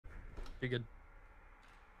You're good.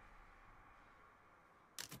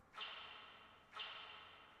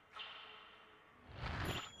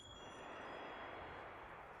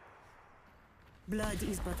 Blood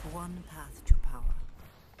is but one path to power.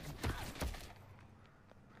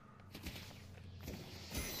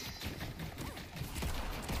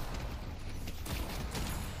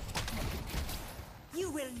 You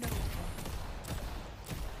will know.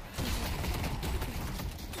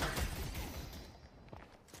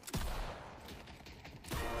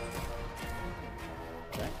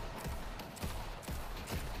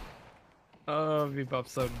 Oh,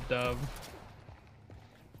 Bebop's so dumb.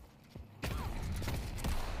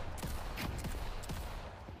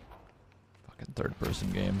 Fucking third-person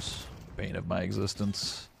games. Bane of my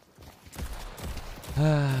existence. You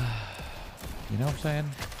know what I'm saying?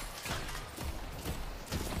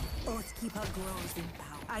 Oathkeeper grows in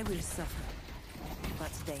power. I will suffer,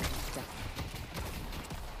 but they will die.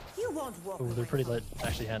 You won't walk Oh, they're away. pretty lit.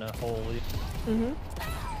 Actually, Hannah. Holy. Mm-hmm.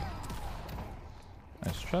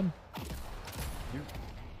 Nice try.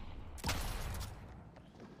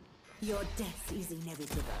 Your death is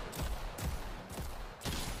inevitable.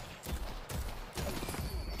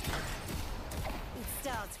 It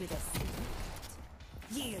starts with a secret.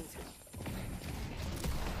 Yield.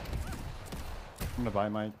 I'm gonna buy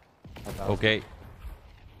my. Okay.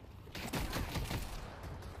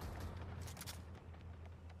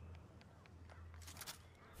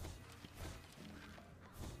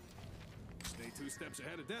 Stay 2 steps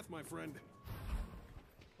ahead of death, my friend.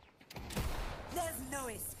 There's no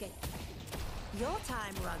escape. Your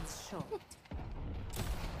time runs short.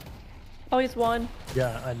 Oh, he's one.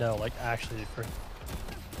 Yeah, I know. Like, actually, for.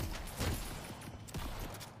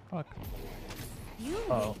 Fuck. You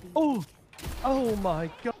Oh. will be. Oh my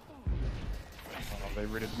god. Oh, they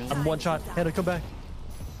rooted me. I'm one shot. Hannah, come back.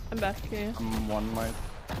 I'm back here. I'm one light.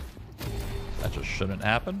 That just shouldn't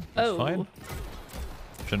happen. That's Oh. fine.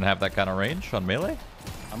 Shouldn't have that kind of range on melee.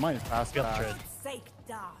 I might pass Got the back. trade. Sake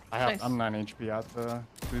die. Nice. I'm 9 HP at the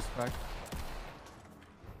boost back.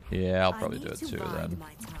 Yeah, I'll I probably do need it to too bide then.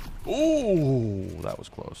 my time. Ooh, that was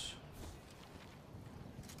close.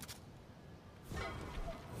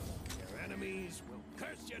 Your enemies will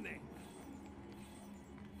curse your name.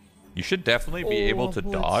 You should definitely be able to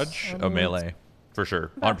dodge a melee. For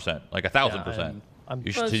sure. 100%. Like 1000%. I'm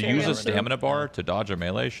You should, Well, to sure, use yeah, a we're stamina bar to dodge a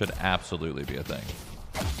melee should absolutely be a thing.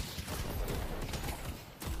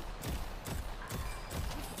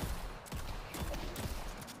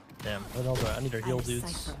 Damn. I need our heal I dudes.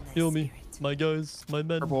 decipher their Heal me. spirit. My guys. My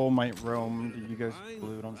men. Purple might roam. Do you guys Fine,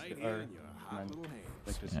 blue? Don't right skip. here Or in your hot mine. little hands.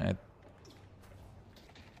 Like just,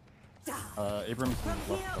 Yeah, Abrams is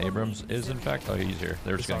left. Abrams is in fact. Oh, he's here.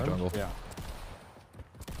 They're just getting Disarmed? jungle. Yeah.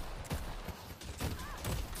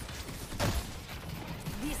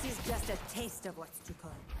 This is just a taste of what's to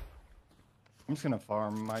come. I'm just gonna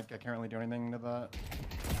farm. I can't really do anything to that.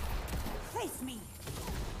 Face me.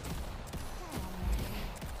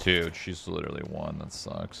 Dude, she's literally one. That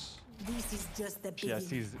sucks. This is just the Yeah,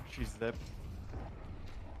 beginning. she's zipped.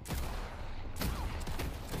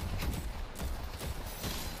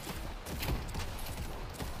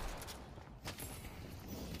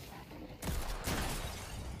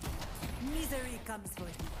 Misery comes for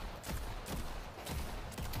you.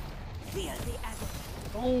 Feel the agony.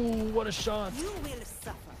 Oh, what a shot. You will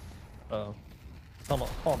suffer. Oh.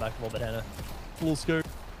 Fall back a little bit, Hannah. A little scared.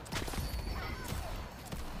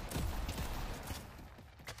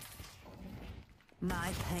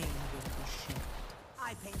 My pain will be shared.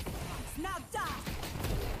 I paid the price. Now die!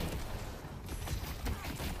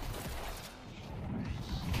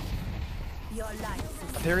 Your life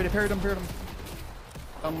is I parried him.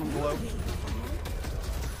 Below.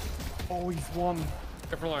 Oh, he's one.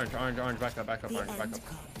 Careful, orange, back up, the orange, back end up.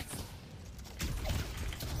 comes.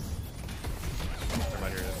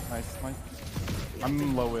 Nice.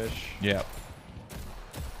 I'm lowish. Yeah.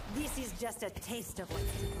 This is just a taste of what's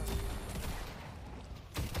to come.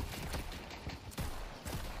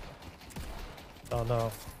 Oh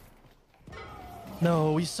no.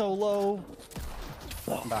 No, he's so low.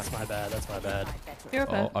 I'm back. That's my bad. That's my bad. You're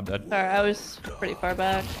okay. Oh, I'm dead. Sorry, I was pretty far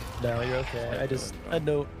back. No, you're okay. I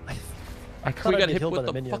know. I We thought I'd got get hit healed by with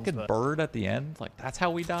the minions, fucking but- bird at the end. Like, that's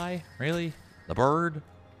how we die? Really? The bird?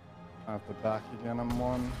 I have to back again. I'm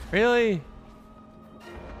one. Really?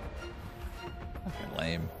 Fucking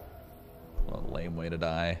lame. What a lame way to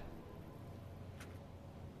die.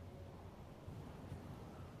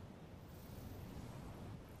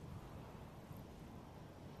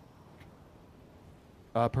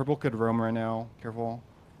 Purple could roam right now. Careful.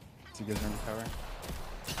 So you guys are in the tower.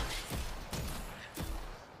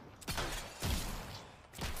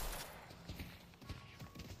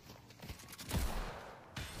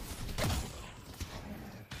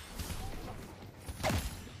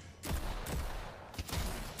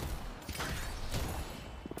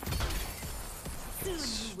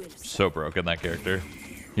 So broken, that character.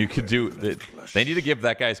 You could do it. They need to give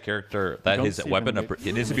that guy's character, that Don't his see weapon, them,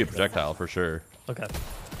 it needs to be a projectile for sure. Okay.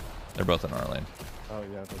 They're both in our lane. Oh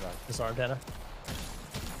yeah, they're back. Disarmed, Hannah.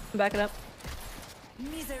 I'm backing up.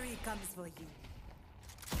 Misery comes for you.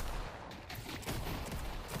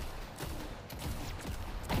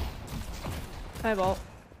 High vault.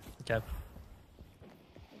 Okay.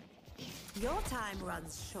 Your time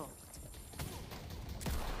runs short.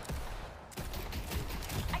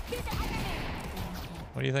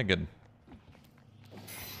 What are you thinking?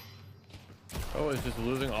 Oh, it's just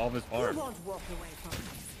losing all of his You farm. won't walk away from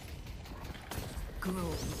us.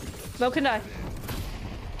 Grow. Smoke can die.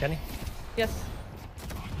 Kenny? Yes.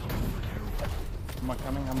 Am I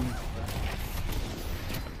coming?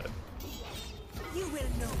 You will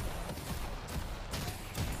know.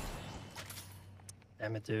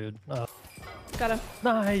 Damn it, dude. Oh. Got him.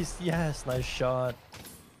 Nice. Yes. Nice shot.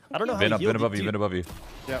 I don't know how Vin he up, Vin healed above you, dude. Vin above you.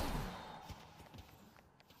 Yep.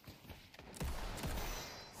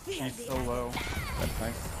 Fear He's the so enemy. low. That's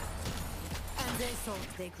nice. And they thought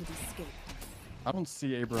they could escape. I don't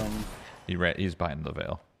see Abrams. He's behind the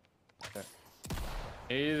veil. Okay.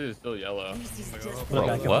 Hayes is still yellow. This is just I'm Bro,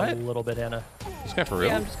 gonna back what? up a little bit, Anna. This guy for real?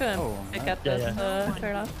 Yeah, I'm just gonna Oh, pick nice. at Yeah, this yeah.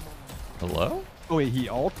 paradox. Hello? Oh wait, he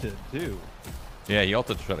ulted too. Yeah, he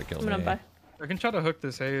ulted to try to kill I'm me. gonna buy. I can try to hook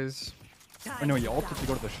this haze. I know he ulted to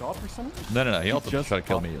go to the shop or something. No, he ulted to just try to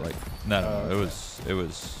kill popped me. it. Like, no, Oh, it was a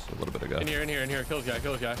little bit ago. In here. Kill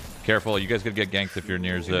this guy. Careful, you guys could get ganked if you're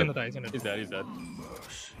near He's gonna zip. die. He's gonna die. He's dead.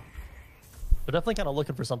 They're definitely kind of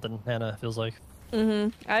looking for something, Hannah, feels like.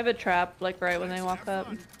 I have a trap like right when they walk up.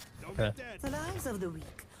 Okay. the lives of the weak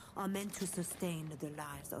are meant to sustain the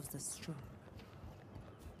lives of the strong.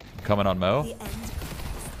 Coming on Mo. The end.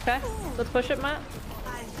 Okay, let's push it, Matt.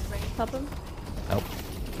 I pray. Help him.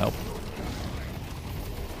 Help.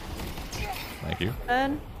 Thank you.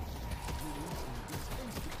 And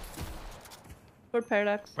where'd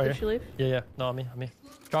Paradox? Right Did she leave? Yeah. No, on me.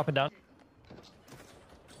 Dropping down.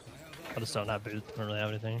 I just don't have boots. I don't really have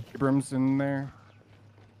anything. Abrams in there.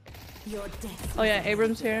 Your death. Oh yeah,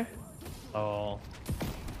 Abrams here. Oh.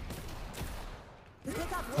 Pick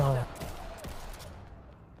up Oh. water.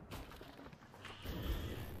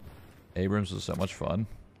 Abrams was so much fun.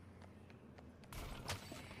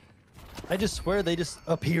 I just swear they just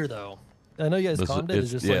appear though. I know you guys This is- calmed it. It's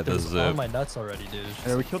it's- just yeah, like they're this just is on it. my nuts already, dude. It's Yeah,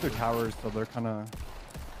 just- we killed their towers, so they're kind of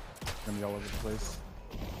gonna be all over the place.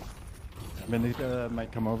 Vindicta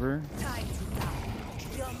might come over. Time to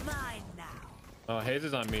die. You're mine now. Oh, Hayes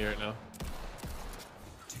is on me right now.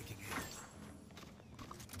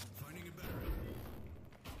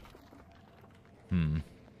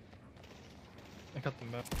 I cut them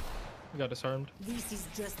back. We got disarmed. This is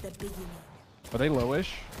just the beginning. Are they lowish?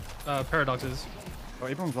 Paradoxes. Oh,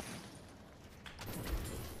 Abrams.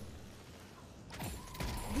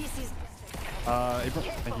 This is Abrams.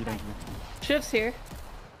 Thank you. Shift's here.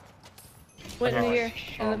 Went in Oh, here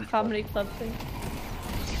in the comedy club thing.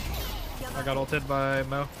 I got ulted by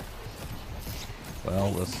Mo.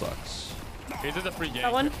 Well, this sucks. Hayes is a free game.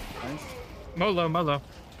 That one. Nice. Mo low.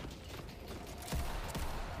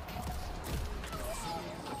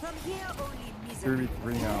 from here only misery.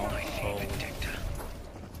 3v3 now. Oh.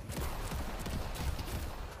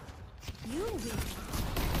 You will.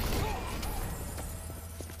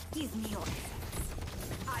 Give me your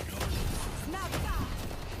essence. I will. Now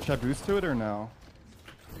die. Should I boost to it or no?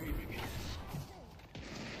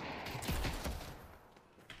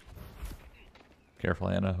 Careful,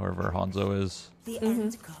 Anna, whoever Hanzo is. The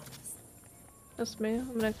end comes. That's me.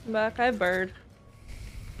 I'm gonna come back. I have bird.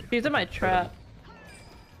 He's in my trap.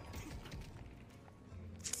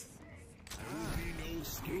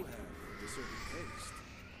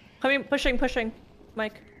 Coming, pushing.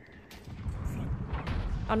 Mike.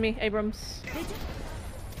 On me, Abrams.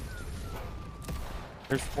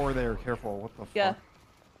 There's 4 there. Careful. What the Yeah. fuck?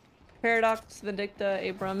 Paradox, Vindicta,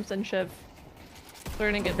 Abrams, and Shiv. We're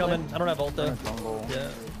gonna get Coming. flipped. I don't have ult In though. a jungle.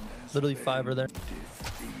 Yeah. Literally 5 are there.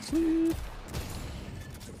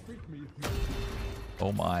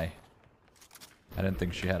 Oh my. I didn't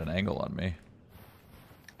think she had an angle on me.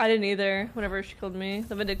 I didn't either whenever she killed me.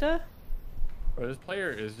 The Vindicta? Bro, this player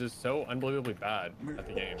is just so unbelievably bad at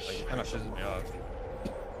the game. Like, he kind of pisses me off.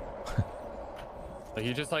 Like,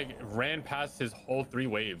 he just, like, ran past his whole 3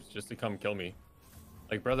 waves just to come kill me.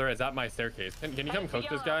 Like, brother, is at my staircase. Can you come cook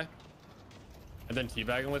this guy? And then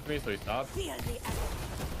teabag him with me so he stops? Feel the enemy.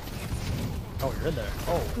 Oh, you're in there.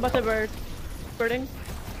 Oh. I'm about to bird. Birding.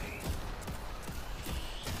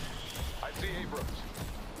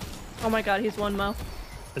 Oh my god, he's one Mo.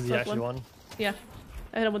 Is he Close actually one. one? Yeah.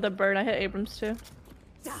 I hit him with a bird. I hit Abrams too.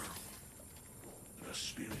 Die.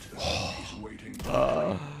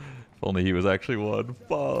 If only he was actually one.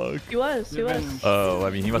 Fuck. He was. Oh, I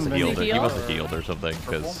mean, he must have healed. he He heal? must have healed or something.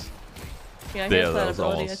 Because Yeah, he Yeah, has that that was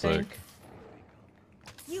ability, I all sick. think.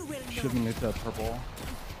 You will Should have moved to purple.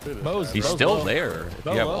 Mo's he's Mo's still low. there. If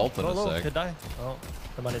Mo you have low, ult in Mo a low. sec. Could die. Oh,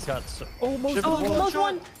 come on, he's got. Oh, Mo's Should've one. won. Most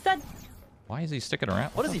one. Dead. Why is he sticking around?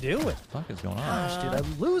 What is he doing? the fuck is going on? Gosh, dude,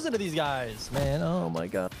 I'm losing to these guys, man. Oh my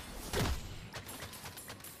god.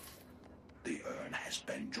 The urn has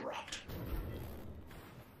been dropped.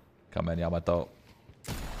 Come on, Yamato.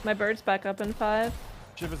 My bird's back up in 5.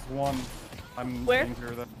 Shiv is one. I'm Where? getting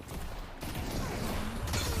through that.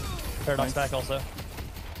 Paradox back also.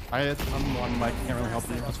 I'm one. Mike can't really help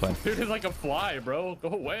you. That's fine. Dude is like a fly, bro. Go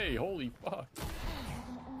away. Holy fuck.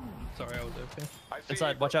 Sorry, I was okay.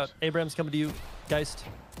 Inside, watch out. Abraham's coming to you, Geist.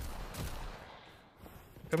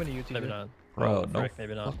 Coming to you, TJ. Maybe not. Bro, Oh, no frick,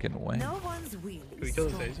 maybe not. fucking way. No one's will we is kill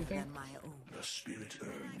his stronger Daisy thing? than my own. The spirit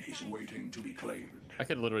urn is waiting to be claimed. I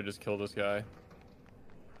could literally just kill this guy.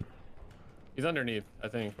 He's underneath, I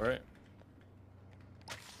think, right?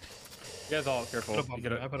 You guys all careful. Put a You bump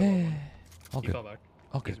in it. I coulda- put a bump on him. All He good. fell back.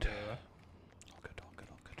 All He's good. really low. All good. All good.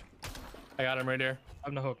 All good. I got him right here. I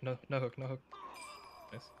have no hook. No hook. No hook.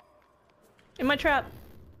 Nice. In my trap.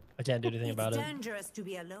 I can't do anything It's about it. dangerous to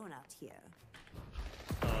be alone out here.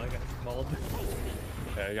 Oh, I got mauled.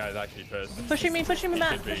 Okay, you guys actually pissed. Pushing me back.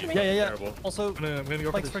 Should be Pushing me. Yeah, yeah, yeah. terrible. Also, I'm gonna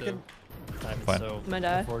go for Mike's this freaking. shit. I'm Fine. so I'm gonna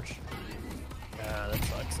die. unfortunate. Yeah, that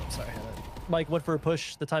sucks. I'm sorry, Hannah. Mike went for a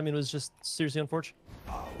push. The timing was just seriously unfortunate.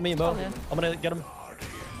 Me and Mo. Oh, man. I'm gonna get him.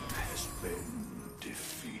 Has been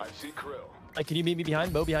defeated. I see Krill. Like, can you meet me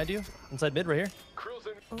behind? Mo behind you? Inside mid, right here? Krill's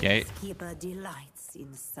in. Okay. Keeper delights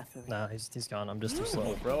in suffering. Nah, he's gone. I'm just too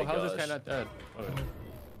slow. Bro, Oh my how's this guy gosh. not dead? Okay.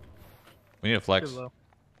 We need a flex. Too low.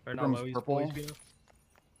 Or not Abrams low. He's purple. always being-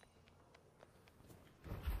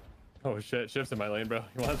 Oh shit, Shift's in my lane, bro.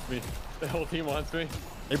 He wants me. The whole team wants me.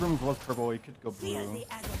 Abrams was purple. He could go Feel blue.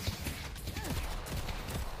 the agony.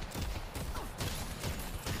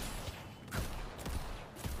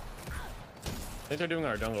 I think they're doing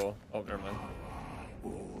our jungle. Oh, never mind.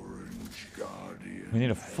 Orange Guardian. We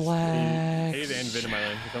need a flex. Haze and Vid in my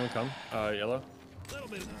lane. Can someone come? Yellow. Little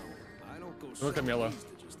bit. I don't go Look at yellow. east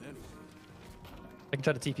to just anything. I can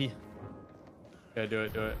try to TP. Yeah, do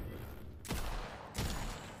it, do it.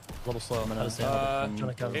 A little slow. I'm gonna trying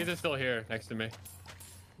to come. Haze is still here next to me.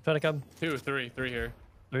 Trying to come. 2, 3 here.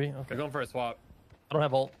 3. Okay. They're going for a swap. I don't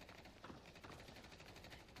have ult.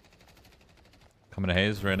 Coming to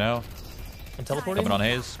Haze right now. I'm teleporting. Coming on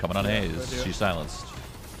Haze. Coming on Haze. She's silenced.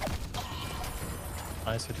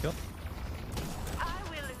 Nice, good to go. I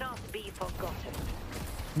will not be forgotten.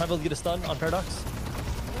 Might be able to get a stun on Paradox.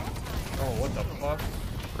 Oh, what the fuck?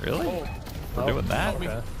 Really? Oh, We're doing that?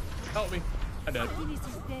 Okay. help me. I died. Venus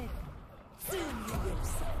is dead. Soon you will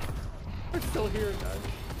suffer. We're still here, guys.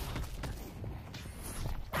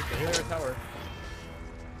 Here, tower.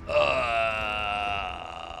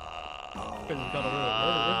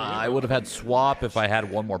 I would have had swap if I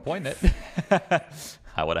had one more point in it.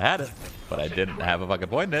 I would have had it, but I didn't have a fucking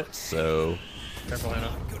point in it, so... Careful,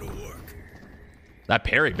 Hannah. That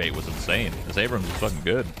parry bait was insane. This Abrams was fucking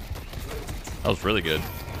good. That was really good.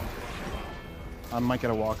 I might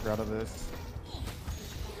get a walker out of this.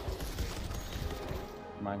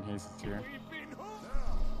 Mine Haze is here.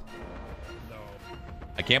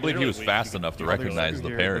 I can't believe he was fast enough to recognize the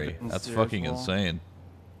Here, parry. but That's it's fucking serious wall. insane.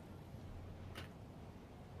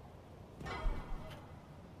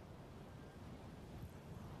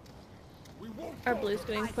 Our blue's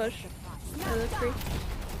getting pushed. By the tree.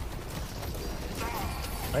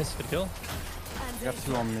 Nice, good kill. I got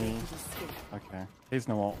 2 on me. Okay. Haze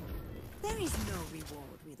no ult. There is no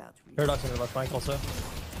reward without reward. Paradox on the left flank also.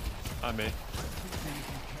 On me.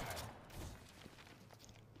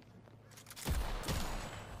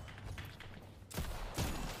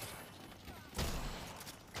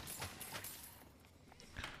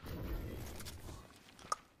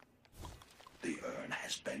 The urn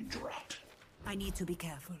has been dropped. I need to be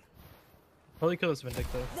careful. Probably kill this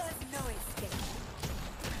Vindictive. There's no escape.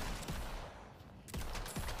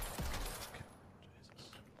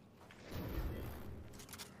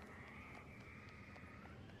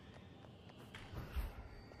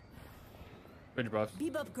 Bridge buffs.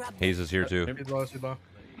 Bebop grab Haze is here too. He's low, he's low.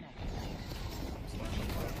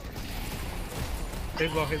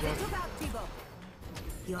 He's low, he's low. Look out, Bebop.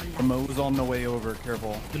 Your The life Mo's on the way over.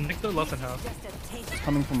 Careful. Vindictive less than half. is just a taste.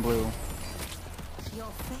 Coming from blue. Your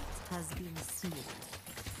fate has been sealed.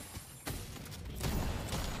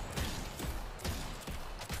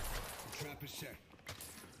 Trap is set.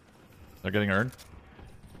 They're getting earned.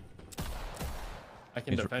 I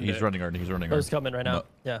can defend He's it. running hard. He's running hard. Mo's coming right now.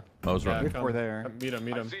 Yeah. Mo's Yeah, running. If we're there. Meet him,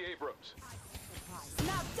 meet him.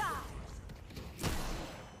 Now die.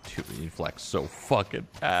 Dude, he flexed so fucking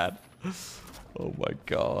bad. Oh my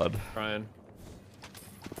god. Trying.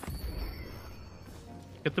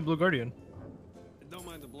 Get the blue guardian. Don't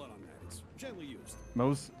mind the blood on that. It's gently used.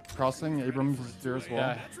 Mo's crossing. Abrams is there as well.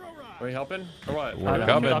 Yeah. Are we helping? Or what? We're I'm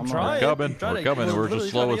coming. I'm trying. We're coming. I'm trying We're to- coming. We're literally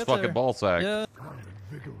just slow trying as to get fucking there. ball sack. Yeah.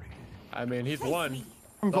 I mean, he's won. I'm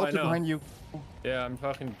Oh, I vaulted know. behind you. Yeah, I'm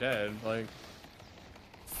fucking dead. Like,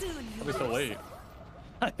 Soon you I'll be so late.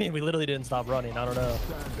 I mean, we literally didn't stop running. I don't know.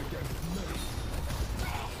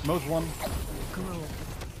 Mo's one. grow.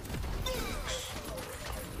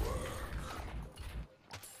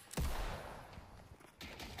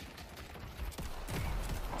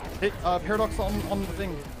 Hey, Paradox on the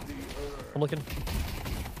thing. I'm looking.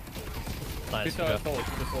 Nice. He's good job. sold.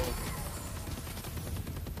 He's sold.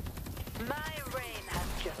 My reign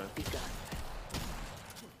has just begun.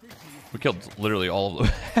 We killed literally all of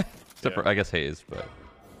them. Except Yeah. for, I guess, Hayes, but.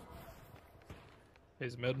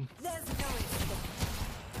 He's mid. There's no escape.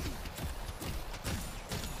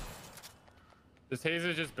 This Haze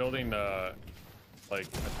is just building the like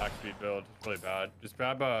attack speed build. It's really bad. Just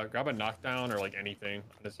grab a knockdown or like anything,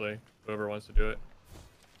 honestly. Whoever wants to do it.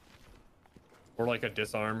 Or like a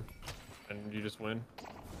disarm and you just win.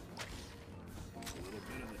 A little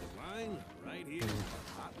bit of the divine right here.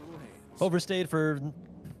 Hot little hands. Overstayed for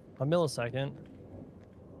a millisecond.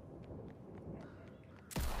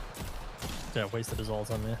 Yeah, wasted his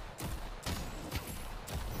ults on me.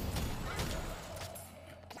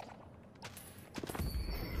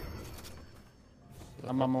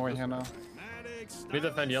 I'm on my way here now. Maddox, We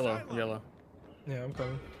defend yellow. Yellow. Yeah, I'm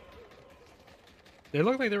coming. They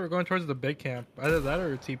look like they were going towards the big camp. Either that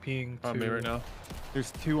or TPing On to me right now.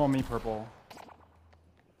 There's two on me, purple.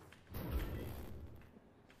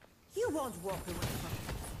 You won't walk away from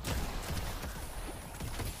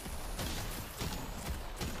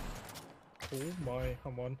Oh my,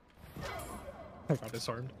 I'm one. I got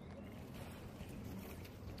disarmed.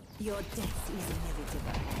 your death is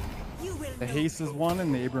inevitable. You will The know Haste is both. one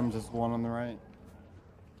and the Abrams is one on the right.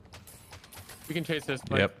 We can chase this.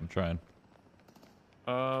 Mike. Yep, I'm trying.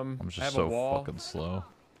 I'm I'm I just have a so wall. fucking slow.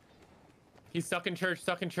 He's stuck in church.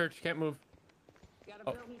 Stuck in church. Can't move.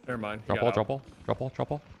 Oh, never mind. He Drop got ball, out. drop ball, drop ball, drop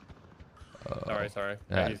ball. Sorry.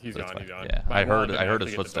 Yeah, Yeah, he's that's gone. fine. He's gone. Yeah, My I wall heard didn't his actually get the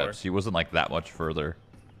door. footsteps. He wasn't like that much further.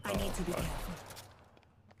 I need to be careful.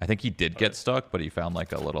 I think he did get stuck, but he found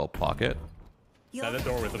like a little pocket. Your Yeah, the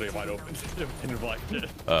door was literally wide open. Didn't block it.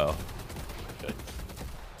 Oh,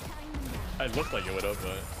 It looked like it would have,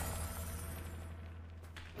 but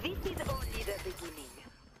This is only the beginning.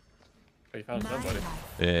 he found My somebody.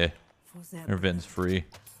 life yeah. for them. Her Vin's free.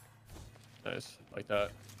 Nice, like that.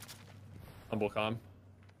 Humble calm.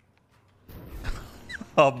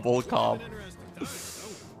 Humble calm.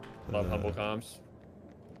 Love humble comms.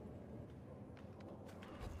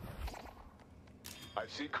 I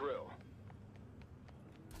see Krill.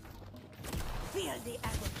 Feel the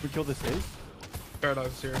agony. We killed this Haste. Paradox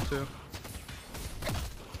is here too.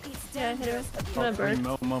 It's Yeah, hit him. dangerous. I'm gonna burn.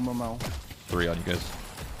 Mo. 3 on you guys.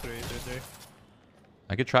 Three.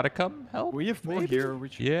 I could try to come help. We have four here. We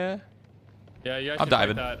should... Yeah. Yeah, you guys I'm should fight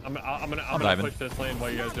diving. that. I'm gonna diving. push this lane while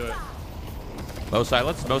you guys do it. Mo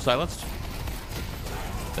silenced. Mo silenced.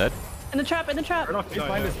 Dead. In the trap, in the trap. Paradox Haste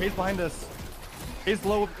behind us. Haste behind us. Haste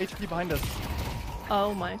low HP behind us.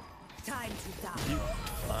 Oh my. Time to die.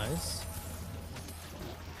 Nice.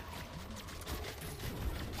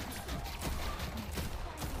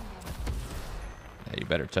 Yeah, you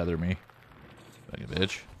better tether me. Fucking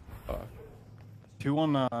bitch. Two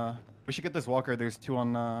on. We should get this walker. There's two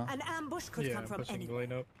on. An ambush could Yeah, come from pushing the anywhere.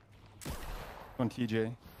 lane up. On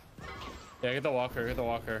TJ. Yeah, get the walker. Get the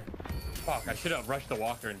walker. Fuck, I should have rushed the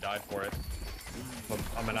walker and died for it.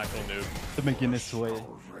 I'm an actual noob. The McGinnis way.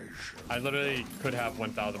 I literally could have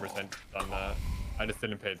 1000% done that. I just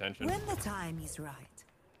didn't pay attention. When the time is right,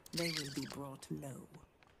 they will be brought low.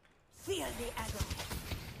 Feel the agony.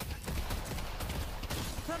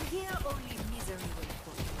 From here, only misery will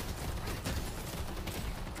follow.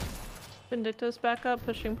 Vindictus back up,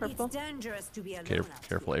 pushing purple. It's dangerous to be alone.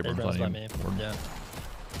 Careful, Abrams Abrams by on me. you. Yeah.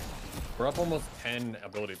 We're up almost 10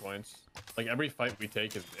 ability points. Like every fight we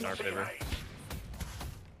take is in our favor.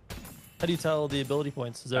 How do you tell the ability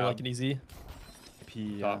points? Is there like an easy?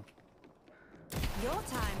 P. Top. Your time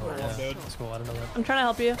Oh, will yeah. dead. That's cool. I don't know that. I'm trying to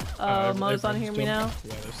help you. Mo's on Abrams here me now. jumped.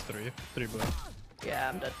 Yeah, there's three. Three blue. Yeah,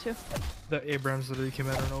 I'm dead too. The Abrams literally came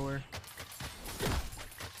out of nowhere.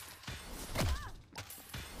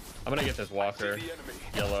 I'm gonna get this walker.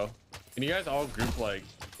 Yellow. Can you guys all group like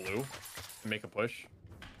blue? and make a push.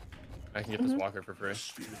 I can get this walker for free.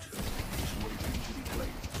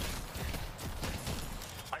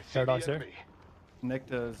 Paradox there. Nick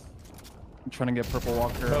does. I'm trying to get purple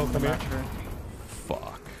walker. Bro, on the come here. matcher.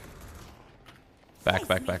 Fuck. Back.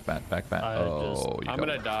 Oh, you I'm go.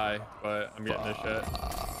 gonna die, but I'm getting this shit.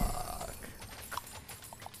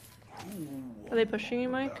 Are they pushing you,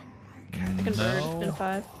 Mike? I can bird. It's been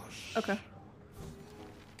 5. Okay.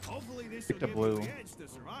 Hopefully this Picked will up give you blue. the edge to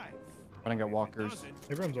survive. Trying to get walkers.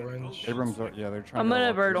 Abrams orange. Abrams, yeah, they're trying I'm to gonna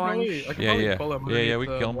get bird walkers. orange. I can Yeah, probably yeah. pull him Yeah, underneath we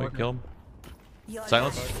can the kill him. We water. can kill him. Your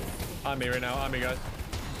Silence. On me right now. On me, guys.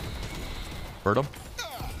 Bird him.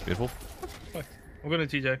 Beautiful. I'm going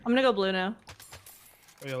to TJ. I'm gonna go blue now.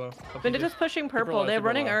 Oh, yellow. Up Vintage TJ. is pushing purple. low, They're super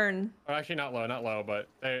running low. urn. Oh, actually, not low, but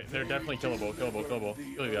they're definitely killable.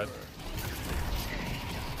 Kill you guys.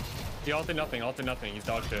 He ulted nothing. He's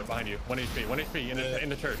dog shit behind you. 1 HP in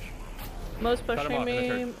the church. Most Cut him pushing off in the me.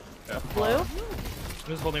 church. Yeah. Blue. I'm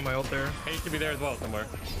just holding my ult there. He should be there as well somewhere.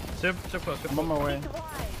 Shiv close. I'm on my way.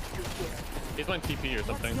 He's on TP or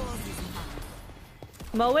something.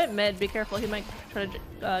 Mo went mid. Be careful. He might try to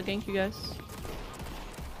gank you guys.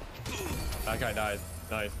 That guy died.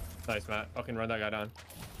 Nice, Matt. Fucking run that guy down.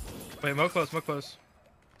 Wait, Mo close.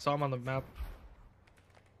 Saw him on the map.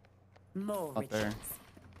 More Up there.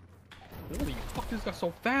 Holy fuck, this got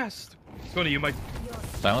so fast. It's going to you, Mike.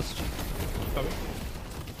 Silence. Coming.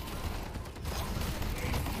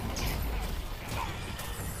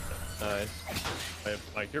 Nice. Wait,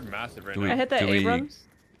 Mike, you're massive right Do now. we- I hit that do we- Abrams.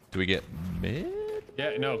 Do we get mid?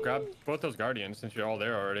 Yeah, no, grab both those guardians since you're all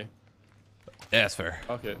there already. Yeah, that's fair.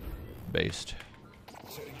 Fuck it. Based. It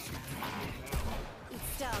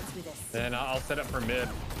starts with a Then I'll set up for mid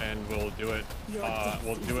and we'll do it.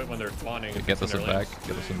 We'll do it when they're spawning. Okay, get this in in their back. lanes.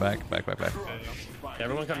 Get this in back. Back. Yeah,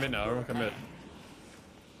 everyone come mid now. Everyone come mid.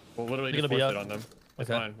 We'll literally You're just gonna force be it up. on them. It's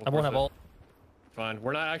Okay. fine. We'll I won't force have it. all. Fine.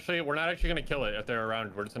 We're not actually gonna kill it if they're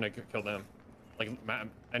around. We're just gonna kill them. Like,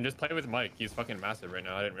 and just play with Mike. He's fucking massive right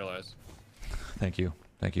now. I didn't realize. Thank you.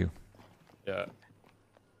 Yeah,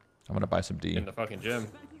 I'm gonna buy some D. in the fucking gym.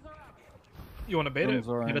 You want to bait it?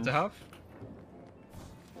 Abrams Get it to half?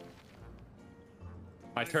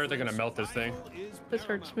 My turret, they're gonna melt this thing. This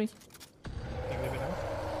hurts me.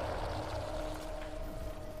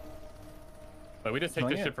 But we just take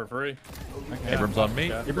Killing this it. shit for free. Okay. Abrams on me.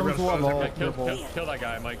 Yeah. Abrams will have Yeah, all Yeah, purple kill that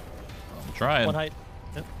guy, Mike. I'm trying. One height.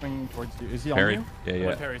 swing towards you. Is he on Parry. you?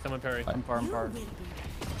 Yeah. Someone parry. I'm far.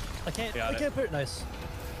 I can't. Got I it. can't put it. Nice.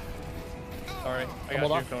 Sorry, I Hold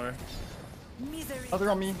got off. you, Connor. misery. Other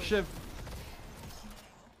on me. Shiv.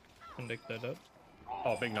 Can dig that up.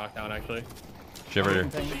 Oh, big knockdown actually. Shiver here.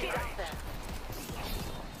 Thing. Can't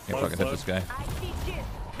Close, fucking hit this guy.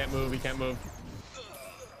 Can't move. He can't move.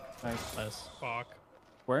 Nice. Nice. Fuck.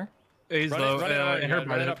 Where? He's low. Run it orange, In her guys,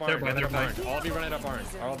 run it up orange. Run it up barn. orange. All of you run it up orange.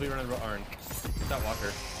 All of you run it up orange. Get that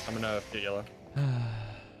walker. I'm gonna get yellow.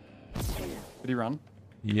 Did he run?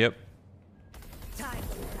 Yep. Time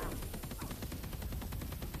to down.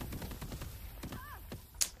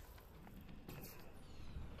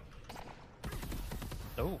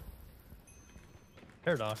 Oh.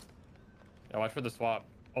 Paradox. Yeah, watch for the swap.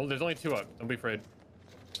 Oh, there's only 2 up. Don't be afraid.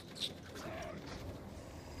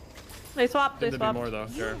 They swapped. They There'll be swapped. more though.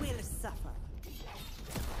 You Sure. will suffer.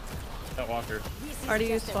 That walker. This is Already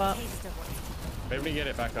just used a swap. taste of what's Maybe we get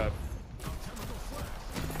it back up.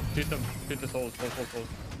 Shoot them. Shoot the souls. Souls.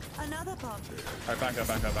 another bomb. Alright, back up.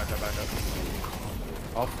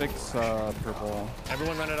 I'll fix purple.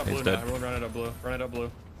 Everyone run it up He's blue dead. now. Everyone run it up blue. Run it up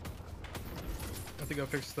blue. I think I'll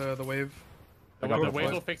fix the wave. I got The the waves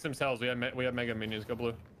flag. will fix themselves. We have mega minions. Go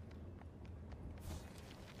blue.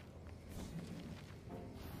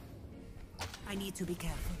 I need to be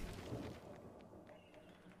careful.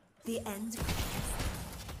 The end.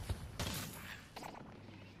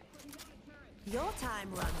 Your time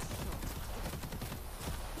runs short.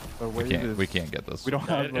 The wave is. We can't get this. We don't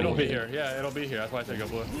have. It'll the be wave. here. Yeah, it'll be here. That's why I said go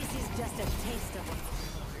blue. This is just a taste of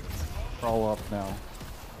what's Crawl up now.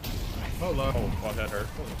 Oh, low. Oh, fuck, that hurt.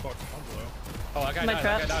 Holy fuck, I'm low. Oh, that guy My died.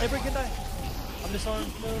 trap. That guy Hey, died. break can die. I'm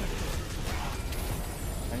disarmed. No.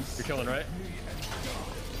 Nice. You're killing, right?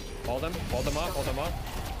 Hold them off.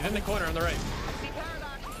 He's in the corner on the right.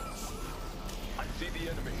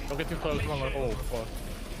 Don't get too close. Oh, fuck.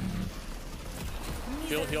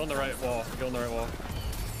 Heal on the right wall.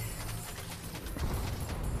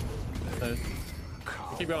 Nice.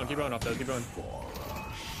 Keep going up there. Keep going.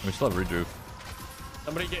 We still have rejuve.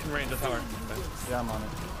 Somebody get in range of tower. Okay. Yeah, I'm on it.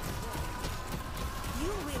 You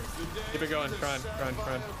will Keep it going. Trying.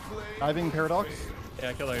 Diving paradox.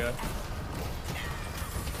 Yeah, kill that guy.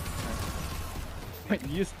 Wait,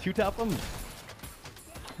 you just 2-tap him?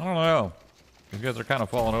 I don't know. These guys are kind of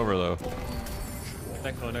falling over though.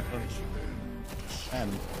 Next one.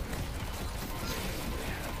 And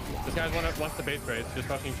This guy wants the base race. Just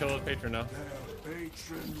fucking kill his patron now.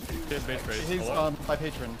 Get base race. he's my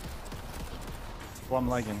patron. Well, I'm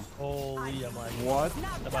lagging. Holy, I'm lagging. What?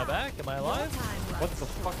 Am I back? Am I alive? What the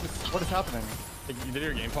fuck what is happening? You did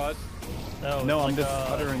your game pause? No, No, I'm it's like, just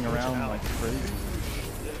sputtering around out. like crazy.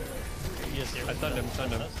 Yes, here. I stunned him.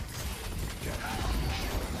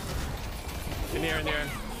 In the air.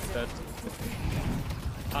 Dead.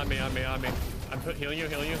 On me. I'm healing you.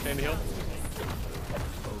 Stay in the heal.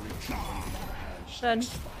 Dead.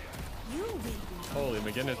 You will be Holy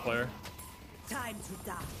McGinnis player. time to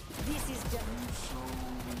die. This is just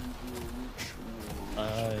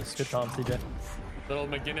Nice. Good comp, TJ. Little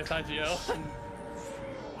McGinnis IGL.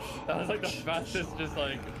 That was like the fastest just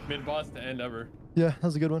like mid-boss to end ever. Yeah, that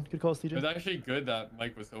was a good one. Good calls, It was TJ. actually good that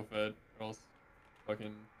Mike was so fed. Or else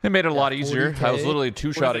fucking... It made it a lot easier. 40K. I was literally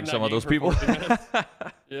two-shotting some of those people.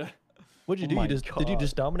 Yeah. What'd you do? Oh my Did you God.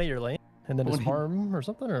 just dominate your lane and then just farm or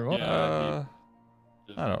something, or what? Yeah.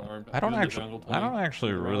 I don't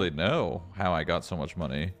actually really know how I got so much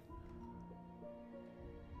money.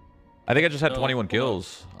 I think I just had No, 21 hold on.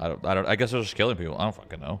 kills. I guess I was just killing people. I don't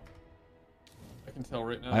fucking know. I can tell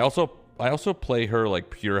right now. I also play her like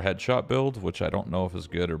pure headshot build, which I don't know if is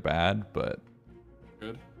good or bad, but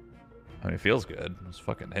Good. I mean it feels good. It's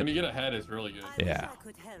fucking When you hit. get ahead, it's really good. Yeah. I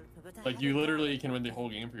could help, but I Like have you a literally can win the whole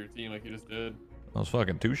game for your team, like you just did. I was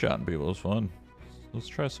fucking two-shotting people. It was fun. Let's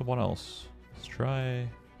try someone else. Let's try.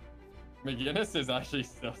 McGinnis is actually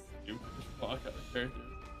so stupid. Fuck out of characters.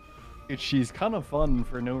 Dude, she's kind of fun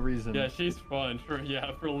for no reason. Yeah, she's fun. For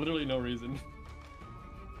literally no reason.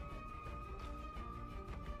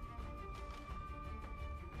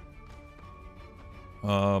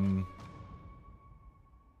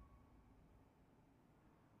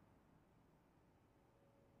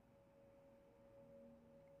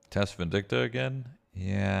 Test Vindicta again?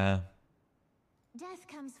 Yeah. Death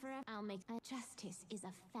comes forever. I'll make justice is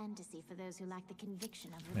a fantasy for those who lack the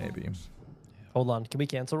conviction of revenge. Maybe. Hold on. Can we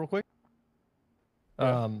cancel real quick?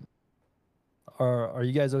 Yeah. Are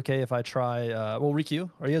you guys okay if I try? Well, Riku,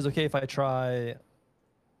 are you guys okay if I try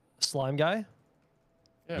Slime Guy?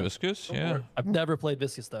 Yeah. Viscous? go for Yeah. it. I've never played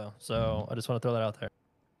Viscous though, so I just want to throw that out there.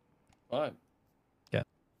 Fine.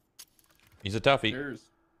 He's a toughie. Cheers.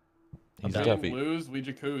 He's a down. toughie. Lose, we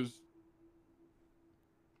jacuzzi.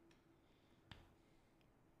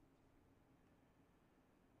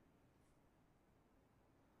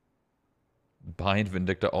 Bind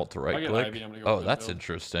Vindicta alt to I right get click. Ivy, I'm gonna go Oh, for that's this build.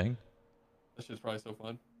 interesting. This shit's probably so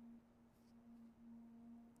fun.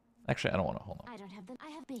 Actually, I don't want to. Hold on. I don't have the. I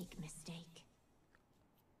have big mistake.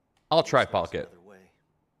 I'll try Pocket.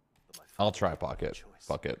 I'll try Pocket.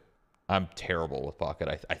 Fuck it. I'm terrible with Pocket.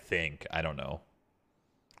 I think. I don't know.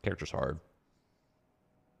 Character's hard.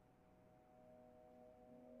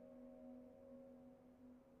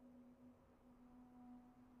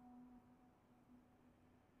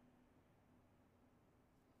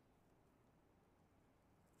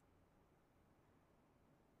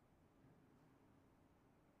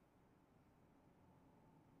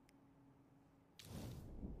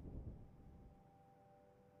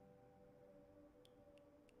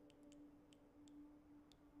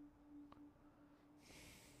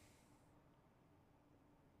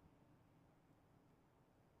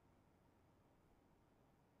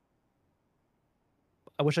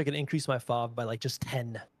 I wish I could increase my fob by like just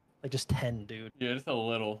 10, like just 10, dude. Yeah, just a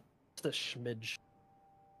little. Just a schmidge.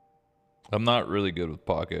 I'm not really good with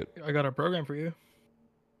Pocket. I got a program for you.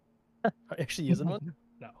 Are you actually using one?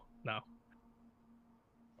 No.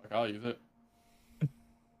 Like, I'll use it.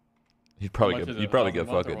 You'd probably much get. is it, You'd probably get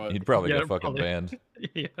 1,000 a month or fucking. what? You'd probably Yeah, get fucking probably. banned.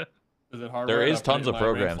 Yeah. Is it hard? There is to put tons it of in my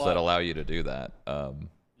RAM programs that slot? allow you to do that. But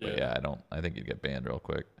Yeah. yeah, I don't. I think you'd get banned real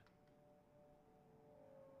quick.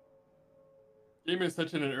 Game is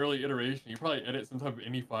such in an early iteration. You probably edit some type of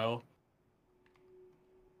any file.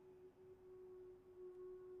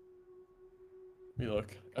 Let me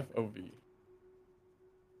look. FOV.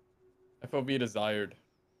 FOV desired.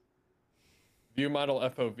 View model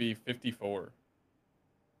FOV 54.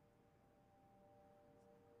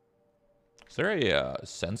 Is there a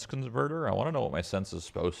sense converter? I want to know what my sense is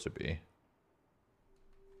supposed to be.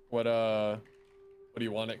 What do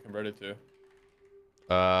you want it converted to?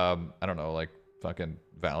 I don't know, like fucking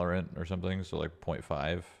Valorant or something. So like 0.5,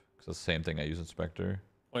 because it's the same thing I use in Spectre.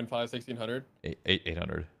 0.5 1600?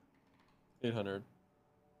 800. 800.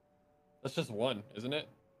 That's just one, isn't it?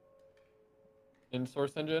 In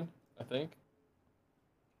Source Engine, I think.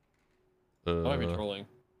 I might be trolling.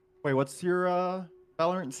 Wait, what's your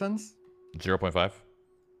Valorant sense? 0.5.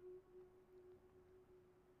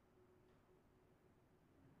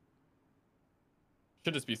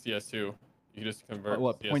 Should just be CS2. You can just convert.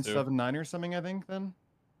 What, CS2. 0.79 or something? I think then.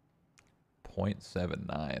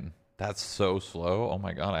 0.79. That's so slow. Oh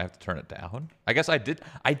my god, I have to turn it down. I guess I did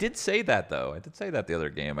say that though. I did say that the other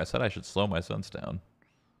game. I said I should slow my sense down.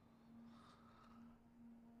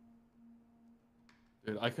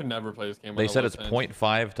 Dude, I could never play this game. They with a said low it's sense.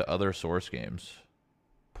 0.5 to other source games.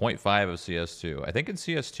 0.5 of CS2. I think in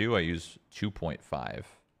CS2 I use 2.5.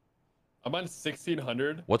 I'm on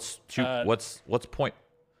 1600. What's two? What's point?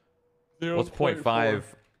 What's 0.5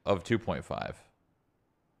 of 2.5?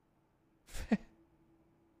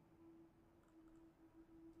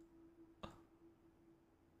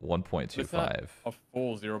 1.25. A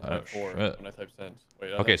full 0.4 shit. when I type sense.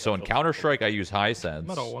 Wait, Okay, so in Counter-Strike I use high sense.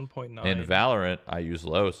 I'm at a 1.9. In Valorant I use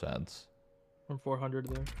low sense. From 400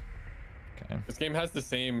 there. Okay. This game has the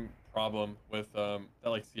same problem with that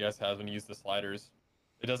like CS has when you use the sliders.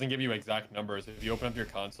 It doesn't give you exact numbers. If you open up your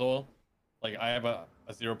console, like I have a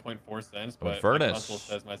 0.4 sense, but my console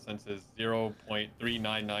says my sense is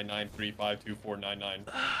 0.3999352499.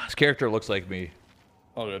 This character looks like me.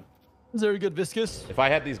 Oh, good. Is there a good viscous? If I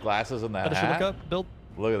had these glasses and that That I should hat, look up, build.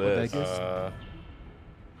 look at this.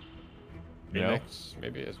 Phoenix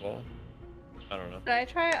maybe as well. I don't know. Should I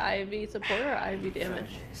try Ivy support or Ivy damage?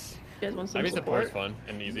 You guys want some Ivy support support? is fun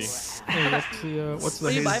and easy. Hey, what's the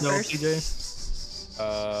What do you buy haze build, first? TJ?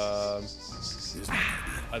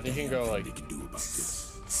 I think you can go like.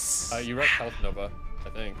 You wreck Health Nova, I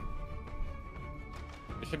think.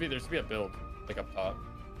 There should be a build like up top.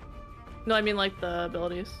 No, I mean like the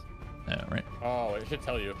abilities. Yeah, right. Oh, it should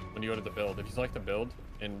tell you when you go to the build. If you select the build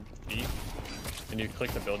in B, and you click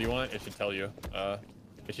the build you want, it should tell you.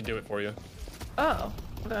 It should do it for you. Oh,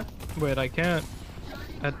 okay. Wait, I can't.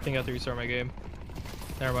 I think I have to restart my game.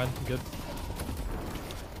 Never mind, I'm good.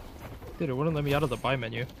 Dude, it wouldn't let me out of the buy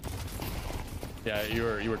menu. Yeah, you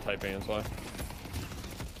were typing, that's why.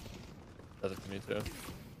 Does it to me too.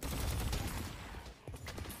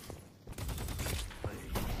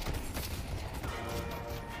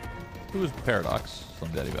 Who's Paradox?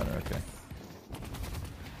 Some daddy banner, okay.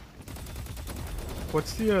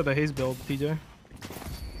 What's the haze build, TJ?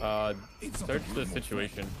 Search the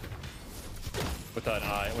situation. With an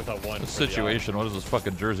I, with a 1. The situation, what is this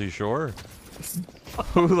fucking Jersey Shore?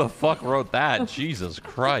 Who the fuck wrote that? Jesus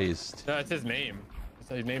Christ. No, it's his name.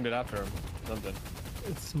 So he named it after him. Something.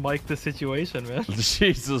 It's Mike the Situation, man.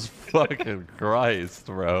 Jesus fucking Christ,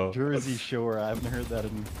 bro. Jersey Shore. I haven't heard that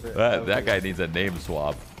in. That guy needs a name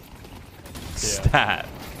swap. Stat.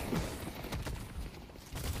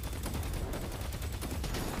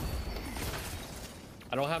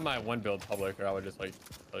 I don't have my 1 build public, or I would just like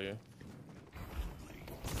tell you.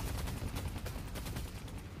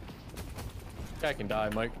 Guy can die,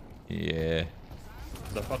 Mike. Yeah.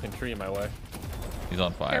 There's a fucking tree in my way. He's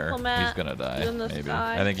on fire. Careful, Matt. He's gonna die. He's in the Maybe.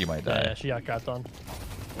 sky. I think he might die. Yeah, she got crapped on.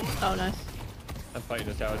 Oh, nice. I'm fighting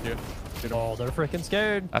this guy with you. Oh, they're freaking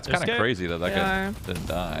scared. That's They're kind of scared. crazy that They guy are. didn't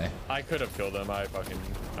die. I could have killed him. I fucked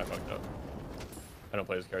up. I don't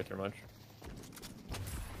play this character much.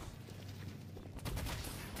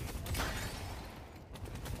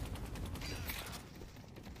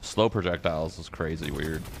 Slow projectiles is crazy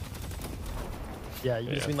weird. Yeah,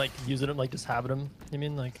 you just mean like using them, like just having them. You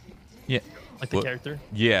mean like Yeah. like the character?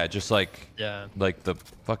 Yeah, just like Yeah. like the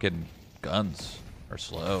fucking guns are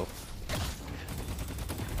slow.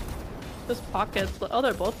 This pocket's. Oh,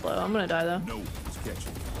 they're both low. I'm gonna die though. No, it's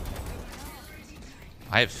catching.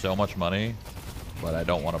 I have so much money, but I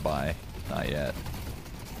don't want to buy. Not yet.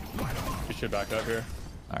 You should back up here.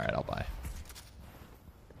 All right, I'll buy.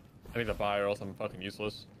 I need to buy or else I'm fucking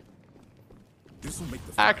useless. This will make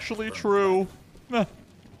the Actually true. Meh.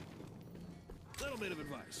 little bit of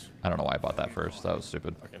advice. I don't know why I bought that first. That was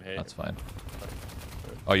stupid. Fucking hate. That's fine.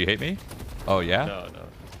 Oh, you hate me? Oh yeah. No.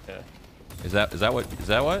 Yeah. Is that what? Is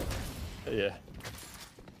that what? Yeah.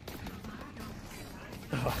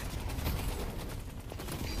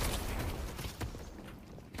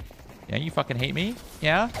 Yeah, you fucking hate me?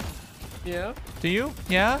 Yeah? Yeah. Do you?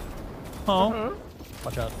 Yeah? Oh.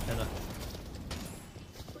 Watch out, Hannah.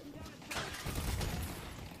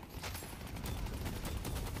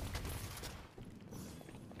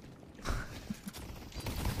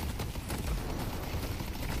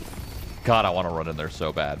 God, I want to run in there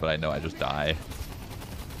so bad, but I know I just die.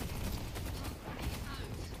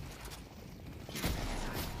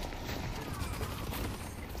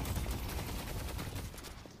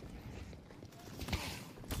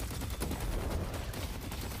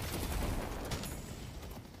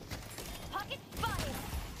 Pocket fire.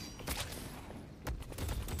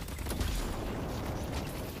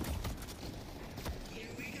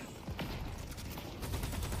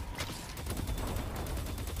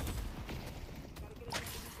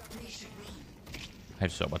 I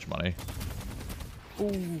have so much money.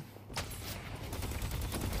 Ooh.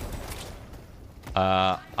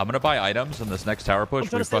 I'm gonna buy items in this next tower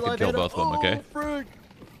push. We fucking kill both of them, okay? Frick.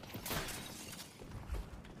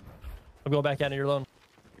 I'm going back out of your loan.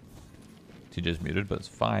 TJ's muted, but it's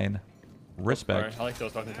fine. Respect. Sorry, I like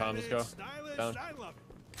those fucking times. Let's go. Down.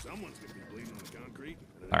 Someone's gonna be bleeding on the concrete.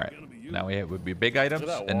 All right. Now we would be big items,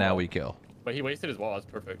 and now we kill. But he wasted his wall. That's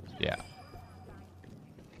perfect. Yeah.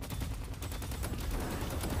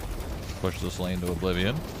 Push this lane to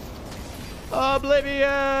oblivion.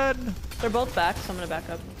 Oblivion! They're both back, so I'm gonna back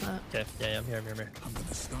up. Okay, yeah, I'm here, I'm here.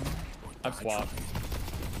 I've swapped.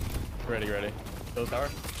 Ready. Kill the tower.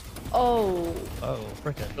 Oh. Oh,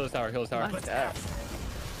 frickin'. Kill the tower. Kill the tower. My God.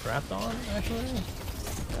 Wrapped on, actually?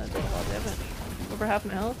 That did a lot of damage. Over half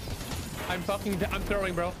my health. I'm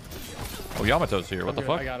throwing, bro. Oh, Yamato's here. What the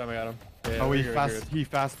fuck? I got him. Yeah, Oh, he we're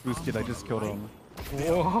fast boosted. I just killed him.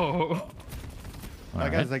 Whoa.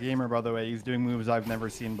 That guy's a gamer, by the way. He's doing moves I've never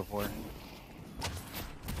seen before.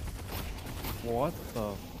 What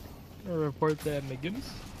the? Report that, Miggins.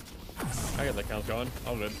 I got the counts going.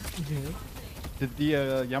 All good. Did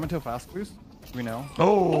the Yamato fast boost? Do we know?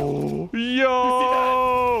 Oh,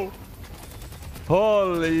 yo!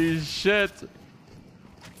 Holy shit!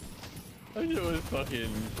 That shit was fucking.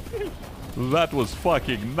 That was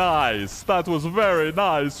fucking nice. That was very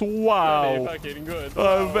nice. Wow. Very fucking good.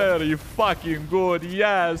 Wow. Very fucking good.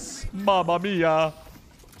 Yes. Mamma mia.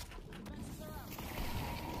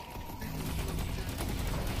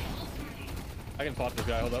 I can swap this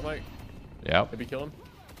guy. Hold up, Mike. Yep. Maybe kill him.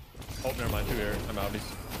 Oh, never mind. 2 here. I'm out.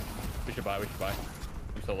 We should buy.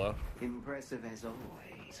 I'm so low. Impressive as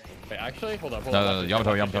always. Wait, actually, hold up. No,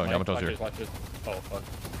 Yamato's here. Watch this. Oh, fuck.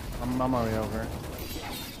 I'm on my way over.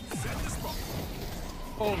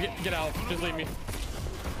 Oh, get out. Just leave me.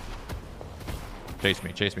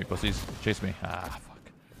 Chase me, pussies. Chase me. Ah, fuck.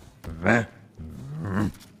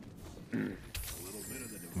 I'm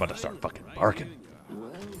about to start fucking barking.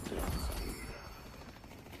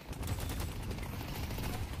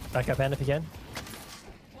 Back up, and if you can.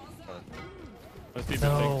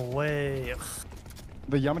 No way.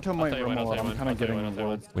 The Yamato might roam a lot. I'm kind of getting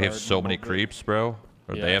world. We have so many creeps, bro.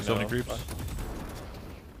 Or Yeah, they have so I many know. creeps.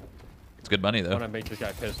 It's good money, I though. want to make this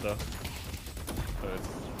guy pissed, though.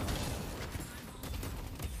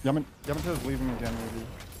 Yamato's leaving again, maybe.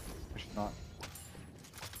 I should not.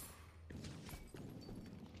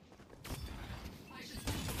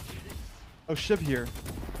 Oh, Shiv here.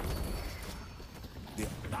 They're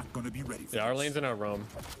not gonna be ready for Yeah, our lane's in our roam.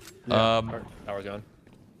 Our tower's gone.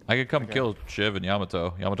 I could come kill Shiv and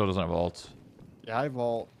Yamato. Yamato doesn't have ult. Yeah, I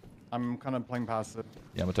vault. I'm kind of playing passive.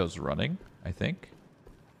 Yamato's running, I think.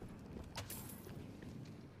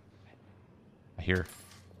 I hear.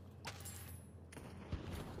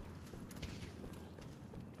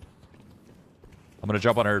 I'm gonna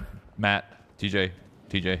jump on her, Matt, TJ.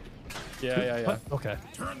 Yeah. Okay.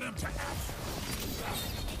 Turn them to ash.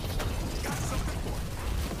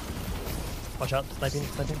 Watch out, sniping.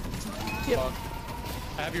 Yep.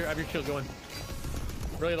 I have your shield going.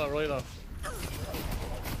 Really low.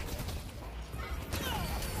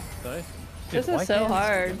 Nice. This is so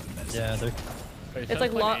hard. Yeah, they're... Wait, It's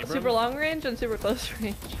like Abrams? super long range and super close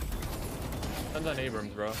range. Sun's on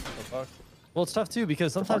Abrams, bro. What the fuck? Well, it's tough too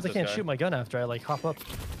because sometimes I this can't guy. shoot my gun after I like hop up,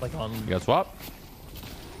 like on. You got swap?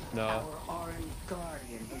 No. Our orange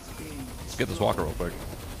guardian is being Let's get this walker real quick.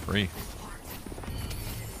 Free.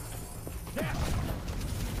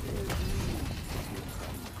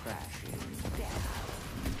 crashing down.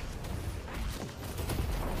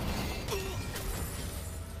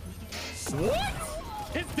 What?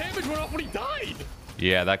 His damage went off when he died.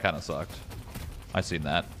 Yeah, that kind of sucked. I seen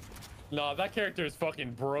that. No, that character is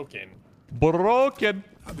fucking broken. Broken.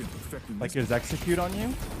 I've been perfecting Like his execute on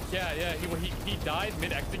you? Yeah. He died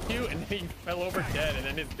mid-execute and then he fell over dead and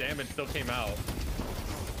then his damage still came out.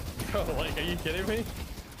 Bro, like, are you kidding me?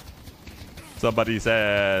 Somebody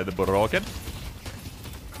said broken.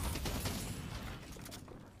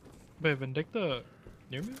 Wait, Vindicta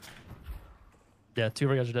near me? Yeah, 2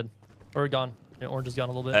 of our guys are dead. Or gone. Yeah, orange is gone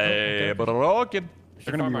a little bit. Hey, Oh, okay. broken.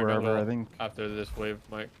 They're gonna be wherever, I think. After this wave,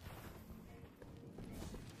 Mike.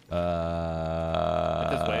 I'm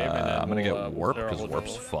gonna we'll, get warp we'll because start our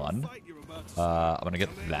warp's whole fun. I'm gonna get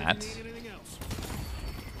that.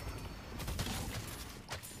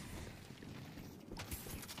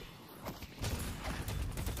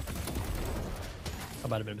 That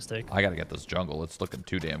might have been a mistake. I gotta get this jungle. It's looking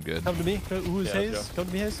too damn good. Come to me. Who's Yeah, Hayes? let's Come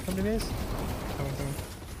to me, Hayes. Come to me, Hayes.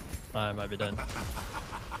 I might be done.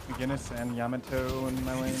 Guinness and Yamato in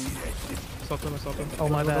my lane. Stop them. Oh,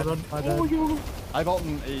 my bad. My bad. I vault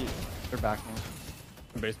in 8. They're backing.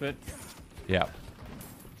 Basement. Yeah.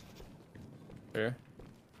 Here.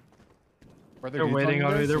 They're waiting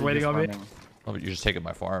on me. They're waiting on me. Oh, but you're just taking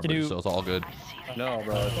my farm, Can you- so it's all good. No,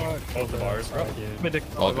 bro. Both of ours, bro.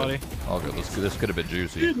 All good. All good. This could have been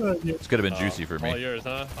juicy. This could have been juicy for All me. yours,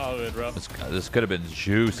 huh? All good, bro. This could have been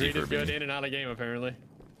juicy Greed for is good me. in and out of game, apparently.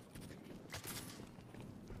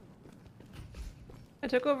 I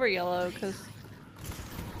took over yellow because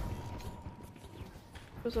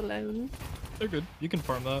it was alone. They're good. You can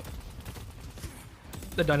farm that.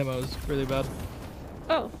 The dynamo's really bad.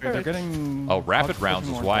 Oh, They're perfect. getting. Oh, rapid rounds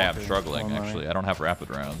is more why I'm walkers struggling, on my- actually. I don't have rapid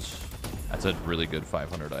rounds. That's a really good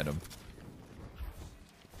 500 item.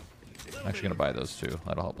 I'm actually going to buy those too.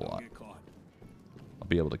 That'll help a lot. I'll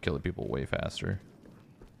be able to kill the people way faster.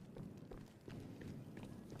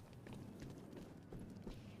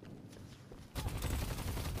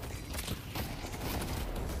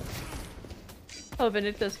 Oh,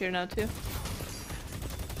 Vindicta's here now too.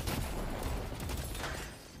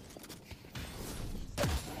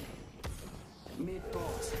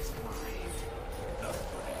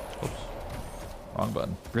 Oops. Wrong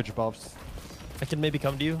button. Bridge buffs. I can maybe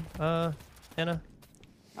come to you, Hannah.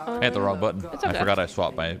 I hit the wrong button. It's I okay. forgot I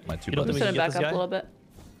swapped my two You don't buttons. think Send we him can get back this up guy? a little bit.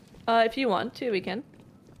 If you want to, we can.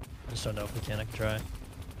 I just don't know if we can. I can try.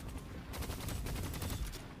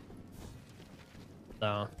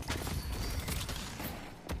 No.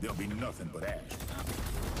 There'll be nothing but ash.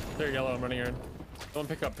 They're yellow. I'm running in. Don't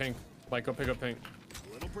pick up pink. Mike, go pick up pink.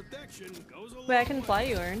 Little protection goes a Wait, I can fly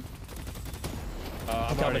you, Aaron. I'm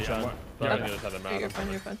coming, already. Sean. You're on Okay. the other side of the You're map. fine,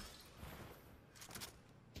 you're fine.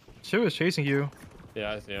 She was chasing you.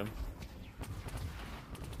 Yeah, I see him.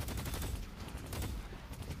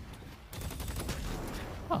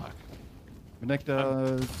 Fuck.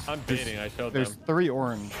 Vindicta. I'm baiting. I showed There's them. 3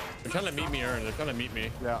 orange. They're trying to meet me, Aaron. They're trying to meet me.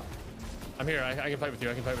 Yeah. I'm here. I can fight with you.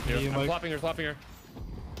 I can fight with you. You, I'm Mike? swapping her. Swapping her.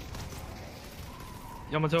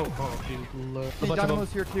 Yamato. Oh, she's low. Hey, bunch of them.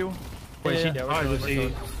 Dynamo's here too. Wait, Yeah, she yeah. we're Alright, going, let's we're see.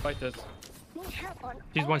 going. Fight this.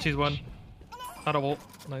 She's one. Not a ult.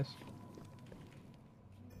 Nice.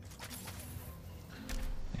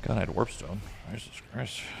 Thank God I had warpstone. Jesus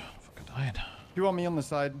Christ. I'm fucking dying. 2 on me on the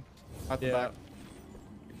side. At the Yeah. back.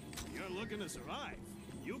 You're looking to survive.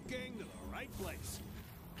 You came to the right place.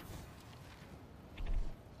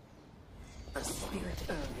 A spirit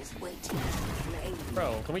urn is waiting to flame.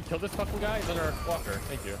 Bro, can we kill this fucking guy? He's under our walker.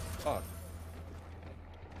 Thank you. Fuck.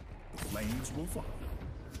 The flames will follow.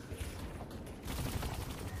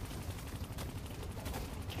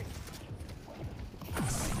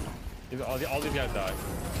 All these guys die.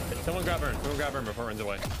 Someone grab Ern. Someone grab Ern before it runs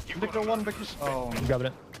away. Vindicta 1, Vindicta. Oh. I'm grabbing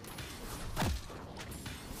it.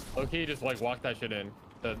 Okay, just like walk that shit in.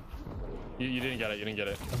 You didn't get it. You didn't get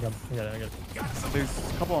it. I got it. I got it. There's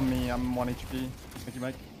a couple on me. I'm 1 HP. Thank you,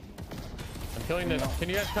 Mike. I'm killing this. Can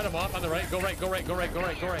you guys cut him off on the right? Go right. Go right. Go right. Go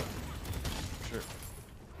right. Go right. Sure.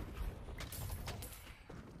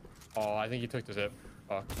 Oh, I think he took the zip.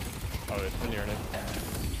 Fuck. Oh, it's near it.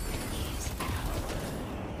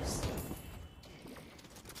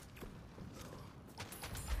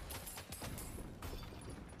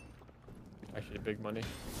 Actually, big money.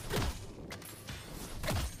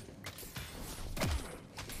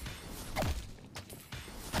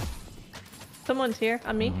 Someone's here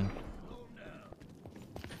on me.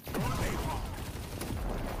 I'm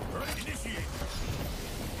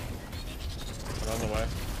on the way.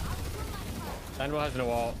 Dynamo has no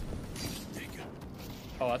wall.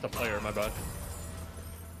 Oh, that's a player. My bad.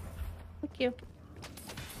 Thank you.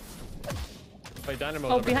 Wait, Dynamo.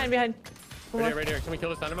 Oh, behind. Right here, right here. Can we kill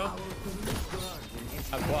this Dynamo?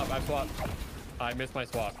 I've swapped. I missed my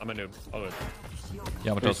swap. I'm a noob. Oh, good.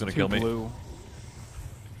 Yamato's gonna kill me. Blue.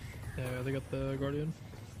 Yeah, they got the guardian.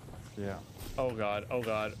 Yeah. Oh god. Oh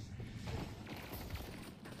god.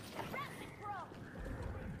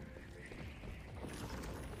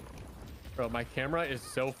 Bro, my camera is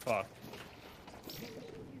so fucked.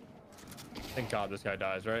 Thank God this guy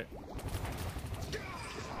dies, right?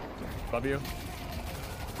 Love you.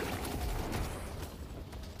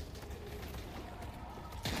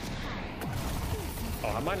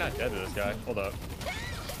 Oh, am I not dead to this guy? Hold up.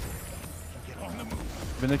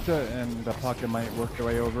 Vindicta and the pocket might work their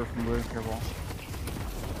way over from blue. Careful.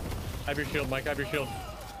 I have your shield, Mike. I have your shield.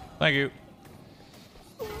 Thank you.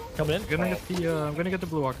 Coming in. I'm gonna get the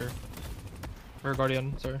blue walker. Or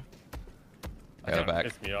guardian, sorry. I got it back.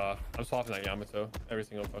 Pissed me off. I'm swapping that Yamato every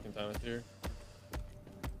single fucking time it's here.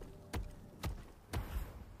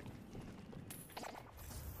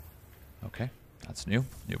 Okay. That's new.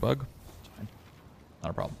 New bug. It's fine. Not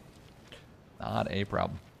a problem. Not a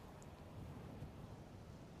problem.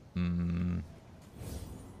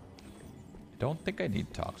 don't think I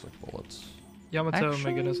need toxic bullets. Yamato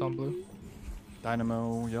Megan is on blue.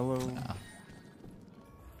 Dynamo, yellow. Nah.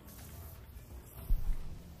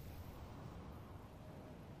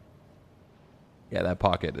 Yeah, that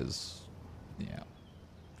pocket is... Yeah.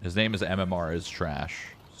 His name is MMR is trash,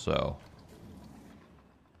 so...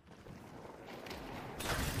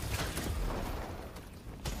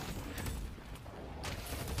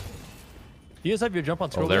 You guys have your jump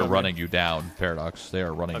on scroll. Oh, they're running you down, Paradox. They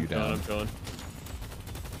are running you down. I'm going.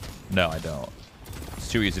 No, I don't.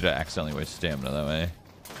 It's too easy to accidentally waste stamina that way.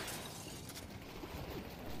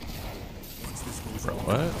 Bro,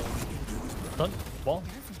 what? Done. Wall.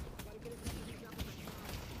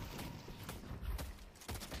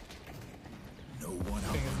 No one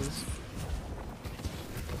else.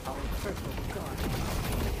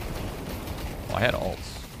 Oh, I had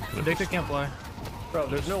ults. Victor can't fly. Bro,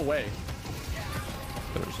 there's no way.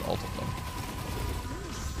 There's ult of them.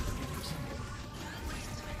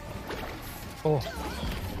 Oh.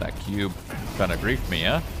 That cube kind of griefed me,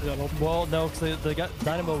 huh? Well, no, because the guy,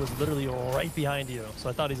 Dynamo was literally right behind you, so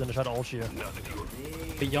I thought he's gonna try to ult you.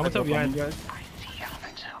 Hey, Yamato behind you guys.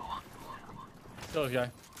 Kill this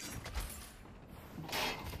guy.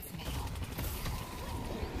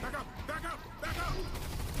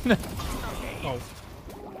 Oh.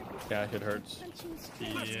 Yeah, it hurts.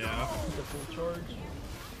 Yeah. The full charge.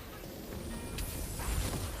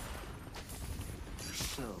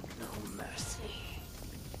 Show no mercy.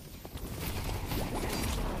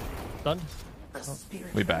 Done.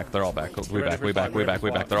 We back. They're all back. We back. We back. We back.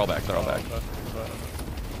 We back. They're all back. They're all back.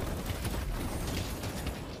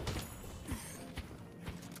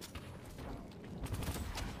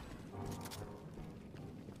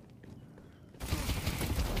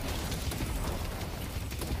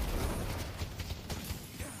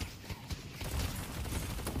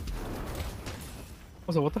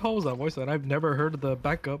 Also, what the hell was that voice? That I've never heard the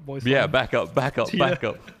backup voice. Yeah, line. back up. Back up. Yeah. Back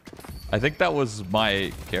up. I think that was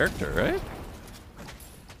my character, right?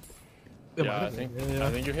 Yeah, I think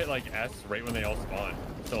you hit like S right when they all spawn.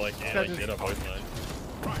 So like it like did a voice line.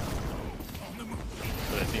 But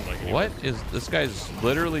it seemed like What is this guy's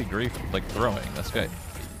literally grief like throwing? This guy,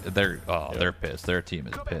 they're pissed. Their team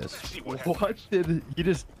is pissed. What did he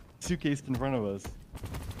just suitcased in front of us?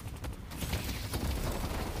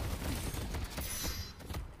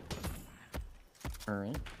 All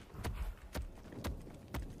right.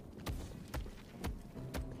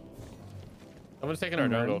 Someone's taking our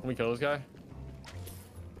jungle. Can we kill this guy?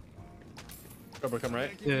 Cobra, come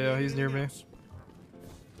right. Yeah, he's near me.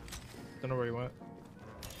 Don't know where he went.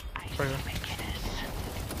 Right here.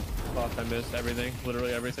 Fuck, I missed everything.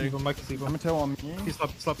 Literally everything. Sleep him, I can sleep him. I'm gonna tell him. He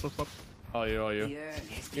slept. Oh, you.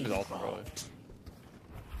 He was also probably.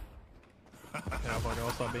 Yeah, fuck,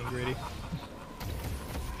 I'll stop being greedy.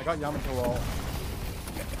 I got Yamato all.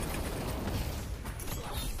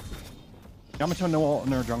 Yamato no ult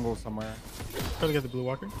in their jungle somewhere. Try to get the blue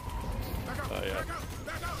walker. Yeah.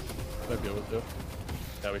 Might be able to.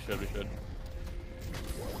 Yeah, we should.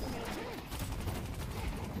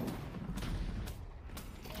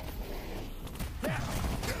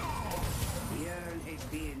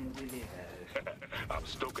 I'm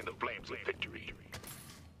stoking the flames of victory.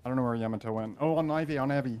 I don't know where Yamato went. Oh, on Ivy,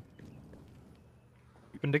 on Abby.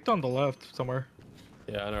 Benedict on the left somewhere.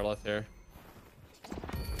 Yeah, on our left here.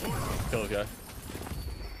 Kill this guy.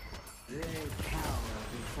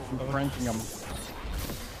 I'm pranking him.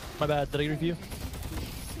 My bad. Did I grief you?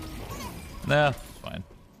 Nah, it's fine.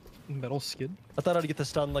 Metal skid. I thought I'd get the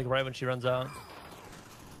stun like right when she runs out.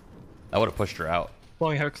 I would have pushed her out.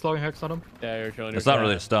 Slowing hex on him. Yeah, you're killing her. It's not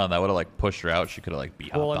really a stun. That would have like pushed her out. She could have like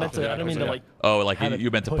beat. Well, I meant to. I didn't mean to like. Oh, like have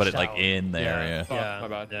you meant to put it like out. in the area. Yeah. My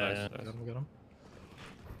bad. Yeah, Nice. yeah. Get him.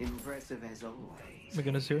 Impressive as always.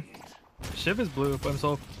 McGinn is here. Shiv is blue by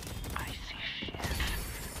himself.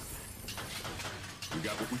 We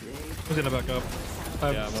got what we He's gonna back up.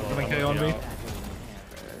 I have 7k on me.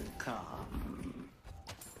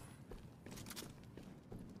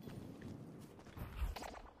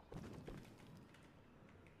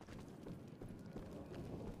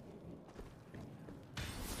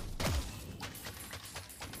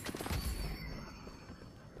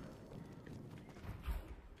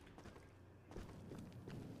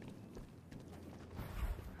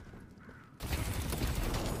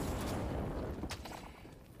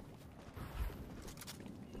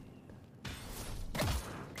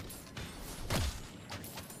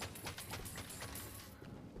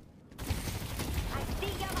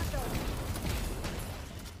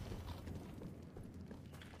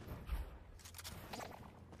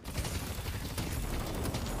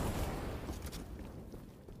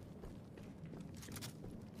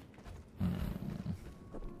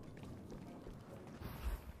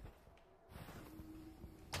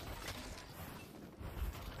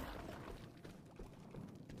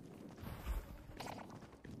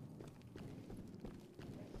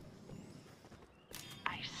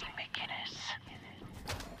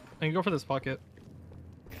 I can go for this pocket.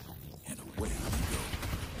 And away we go.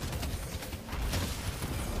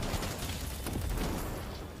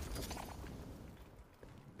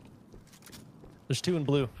 There's 2 in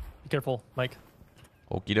blue. Be careful, Mike.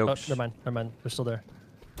 Okie Oh, dokes. never mind. Never mind. They're still there.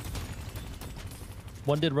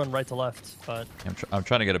 One did run right to left, but I'm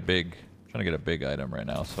trying to get a big item right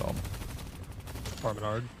now, so I'm farming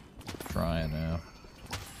hard. trying now.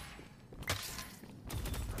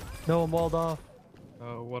 No, I'm walled off.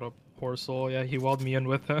 Oh, what a poor soul. Yeah, he walled me in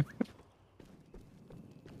with him.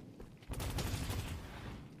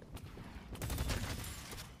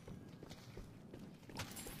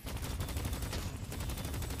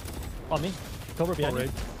 On me. Cobra behind you.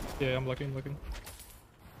 Right. Yeah, I'm looking.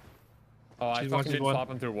 Oh, I She's fucking didn't one. stop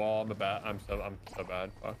him through wall. I'm so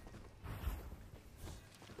bad. Fuck.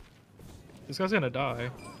 This guy's gonna die.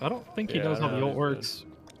 I don't think he Yeah, knows how no, the ult he's works.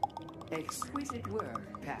 Exquisite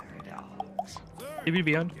work, Paradox. Maybe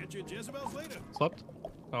beyond. Catch you Jezebels later. Slept.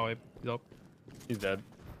 Oh wait, he's up. He's dead.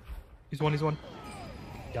 He's one.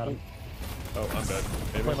 Got him. Oh, I'm dead.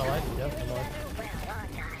 Maybe. Play my life. Yep, I'm alive.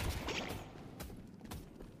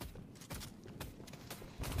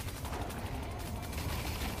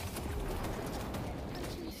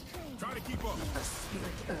 Try to keep up. A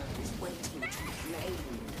spirit urn is waiting to claim.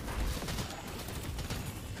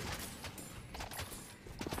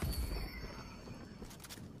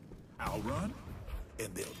 I'll run,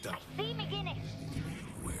 and they'll dump. See beginning.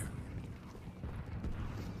 Where?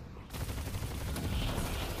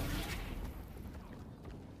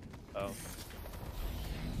 Oh.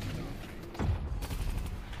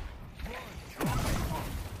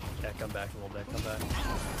 Yeah, come back a little bit. Come back.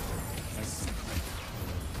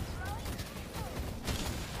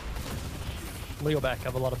 Let me go back. I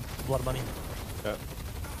have a lot of money. Yeah.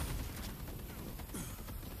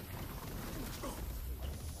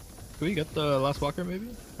 Can we get the last walker maybe?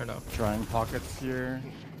 Or no? Trying pockets here.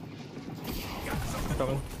 I'm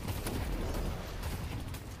coming.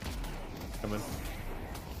 Come in.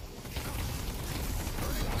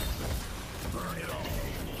 Burn it all.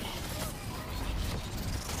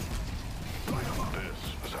 This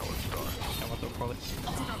is how it starts. I want the probably.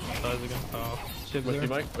 Dies again. Oh, shiv's With there. you,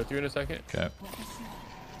 Mike. With you in a second. Okay.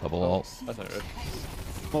 Double ult. That's not good.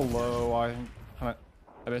 Below, I kinda.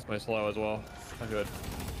 I missed my slow as well. Not good.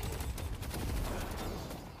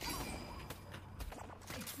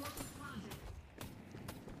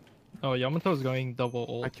 Oh, Yamato's going double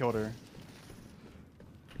I ult. killed her.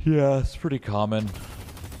 Yeah, it's pretty common.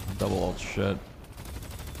 Double ult shit.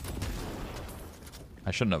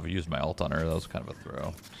 I shouldn't have used my ult on her. That was kind of a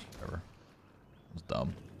throw. Whatever. It was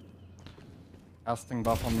dumb. Casting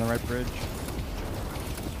buff on the right bridge.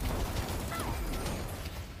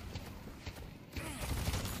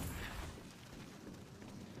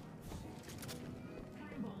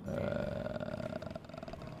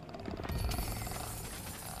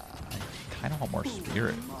 I kind of want more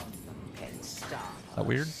spirit. Can stop. Is that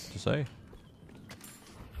weird to say?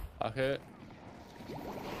 Pocket.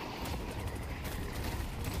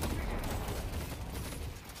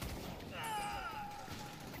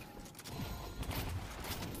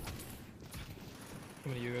 How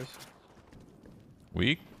many of you guys?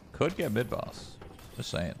 We could get mid boss. Just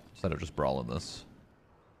saying. Instead of just brawling this.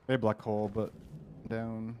 They black hole, but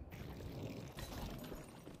down.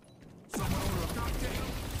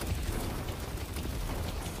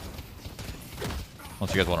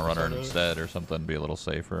 Unless you guys want to run her instead or something, be a little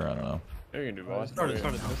safer. I don't know. You can do boss. Started this,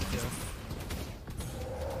 yeah.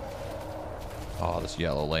 Oh, this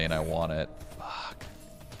yellow lane. I want it. Fuck.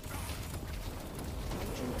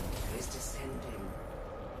 Is descending.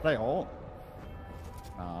 They ult?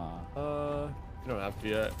 Nah. You don't have to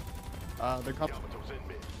yet. They're cup.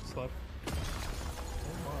 Slept.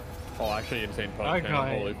 Oh, actually, insane punch. That Man.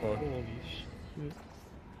 guy. Holy fuck. Holy shit.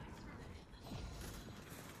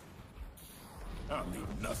 I'll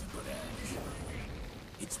leave nothing but ash.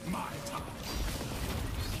 It's my time.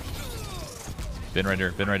 Bin right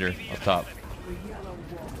here. Bin right here. Up top.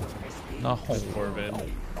 No. Poor Vin.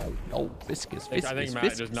 No. Viscous. I think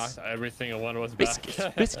Matt just knocked every single one of us back.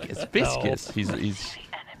 Viscous. He's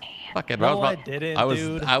fucking. No, I didn't,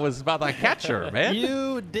 dude. I was about to catch her, man.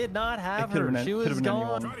 You did not have her. She was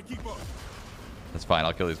gone. Try to keep up. That's fine.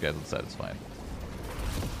 I'll kill these guys instead. It's fine.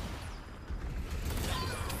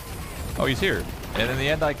 Oh, he's here. And in the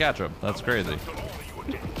end, I catch him. That's crazy.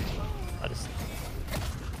 I just.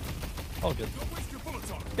 Oh, good.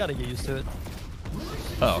 Gotta get used to it.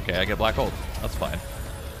 Oh, okay. I get black hold. That's fine.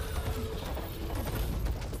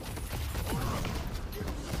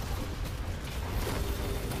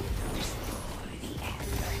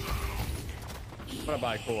 I'm gonna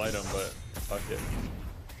buy a cool item, but fuck it.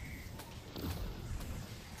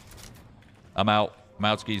 I'm out. I'm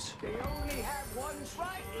out, skis. They only have one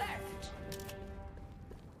fight left.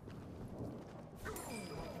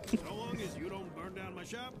 So long as you don't burn down my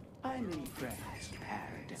shop. I'm impressed,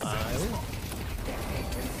 Paradise.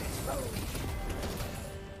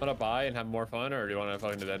 Want to buy and have more fun, or do you want to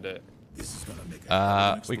fucking end it? This is gonna make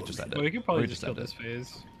We can just end it. Well, we could probably We just kill end it. this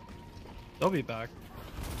phase. They'll be back.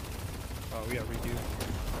 Oh, we got redo.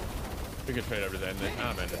 We could trade over to end it.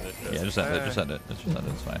 I'm ending this shit. Yeah, just end it. Just end it. Just end it.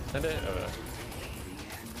 It's fine. End it?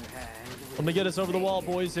 Let me get us over the wall,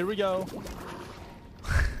 boys. Here we go.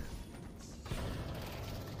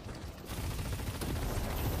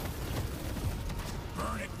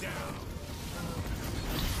 burn it down.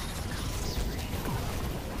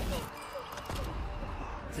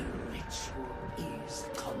 The ritual is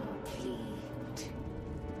complete.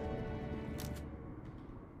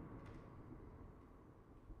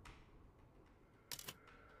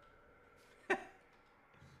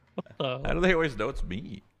 How do they always know it's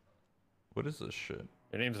me? What is this shit?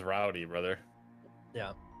 Your name's Rowdy, brother.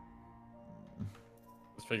 Yeah.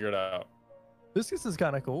 Let's figure it out. Viscous is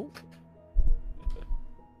kind of cool.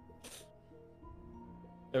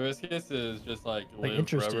 Yeah, Viscous is just like Like live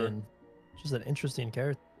interesting. forever. Just an interesting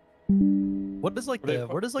character. What does like the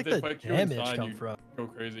where does like They the put you damage inside, come you from? Go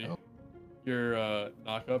crazy. Your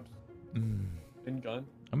knockups in gun.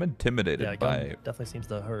 I'm intimidated Yeah, gun by. definitely seems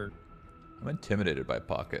to hurt. I'm intimidated by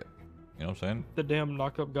Pocket. You know what I'm saying? The damn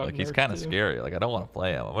knockup got Like he's nerfed, kind of too. scary. Like I don't want to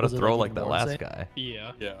play him. I'm gonna Was it, throw like, like that even last more guy.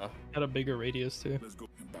 Yeah. Yeah. Had a bigger radius too. Let's go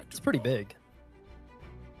back to It's pretty big.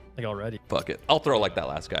 Like already. Fuck it. I'll throw like that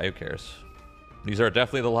last guy. Who cares? These are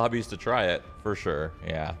definitely the lobbies to try it for sure.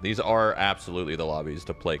 Yeah, these are absolutely the lobbies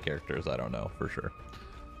to play characters. I don't know for sure.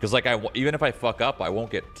 Because like even if I fuck up, I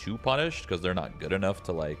won't get too punished because they're not good enough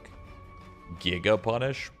to like giga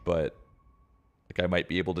punish. But like I might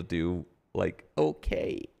be able to do like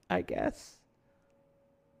okay, I guess.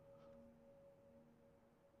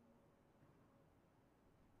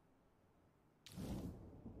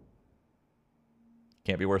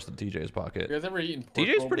 Can't be worse than TJ's Pocket. You guys ever eaten pork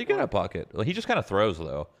TJ's roll pretty good before? at Pocket. Well, he just kind of throws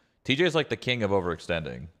though. TJ's like the king of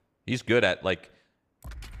overextending. He's good at like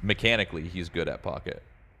mechanically. He's good at Pocket.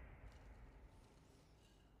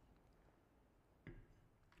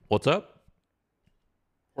 What's up?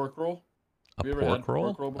 Pork roll? A Have you ever had pork roll?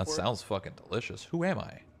 pork roll That before? sounds fucking delicious. Who am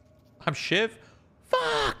I? I'm Shiv.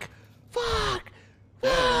 Fuck! Fuck!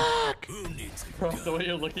 Fuck! who needs it? Bro, the way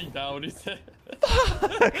you're looking down when you said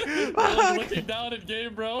you're like looking down in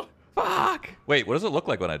game, bro. Fuck! Wait, what does it look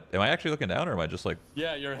like when am I actually looking down or am I just like?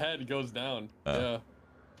 Yeah, your head goes down. Yeah.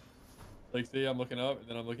 Like, see, I'm looking up and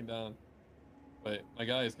then I'm looking down. Wait, my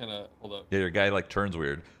guy is kind of. Hold up. Yeah, your guy like turns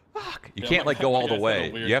weird. Fuck! You Yeah, can't my like go all the guy's kinda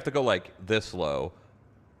way. weird. You have to go like this low,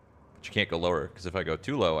 but you can't go lower because if I go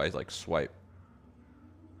too low, I like swipe.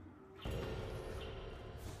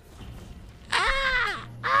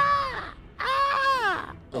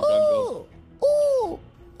 Go gun build.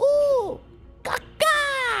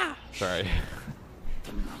 Sorry.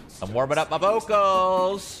 I'm warming up my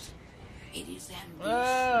vocals. It is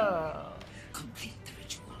ambition. Complete the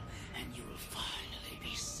ritual, and you will finally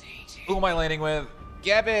be sated. Who am I laning with?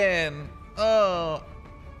 Gavin. Oh.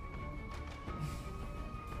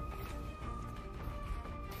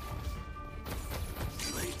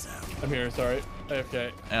 I'm here. Sorry.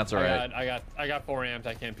 AFK. That's alright. I got 4 amped.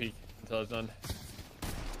 I can't peek until it's done.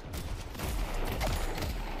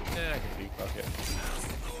 Yeah, I can peek. Fuck it.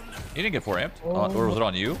 You didn't get 4 amped? Or was it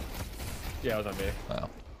on you? Yeah, it was on me. Oh.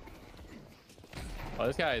 Oh,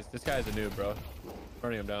 this guy's a noob, bro.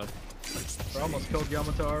 Burning him down. I almost killed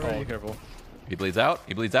Yamato already. Oh, careful. He bleeds out.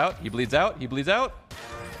 He bleeds out. He bleeds out. He bleeds out.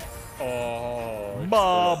 Oh.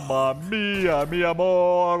 Mamma mia, mi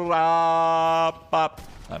amor. Pop.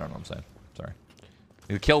 I don't know what I'm saying. Sorry.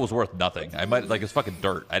 The kill was worth nothing. I might like it's fucking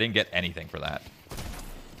dirt. I didn't get anything for that.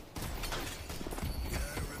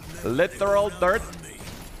 Literal dirt.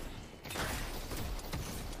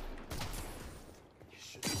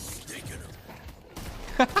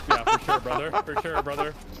 Yeah, for sure, brother. For sure,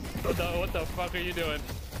 brother. What the fuck are you doing?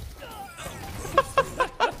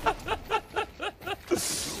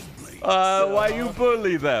 Why you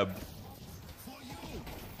bully them?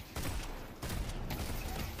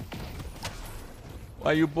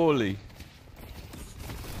 Why you bully?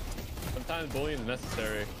 Sometimes bullying is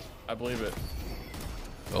necessary. I believe it.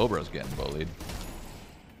 Cobra's getting bullied.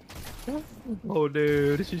 Oh,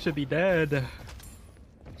 dude, she should be dead.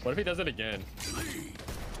 What if he does it again?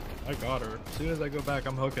 I got her. As soon as I go back,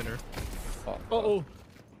 I'm hooking her. Oh.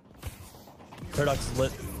 Paradox is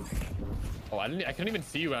lit. Oh, I couldn't even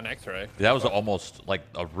see you on X-ray. That was almost like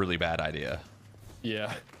a really bad idea.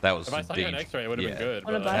 Yeah. That was If I saw you on X-ray, it would have been good.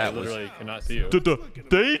 Wanna But buy I it? literally cannot see you.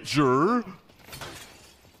 Danger.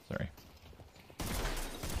 Sorry.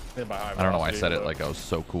 Hit by high I don't know why I velocity, said it but- like I was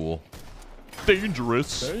so cool.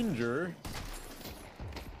 Dangerous. Danger.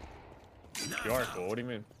 You are cool. What do you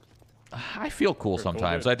mean? I feel cool You're cool,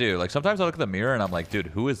 sometimes. dude. I do. Like sometimes I look in the mirror and I'm like, dude,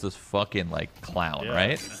 who is this fucking like clown, Yeah.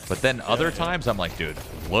 right? But then other times I'm like, dude,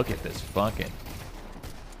 look at this fucking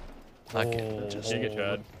just Giga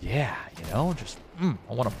Chad. yeah, you know, just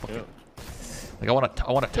I want to fucking like I want to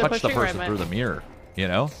They're touch the pushing right, person Mike. through the mirror, you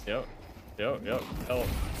know? Yep. Help.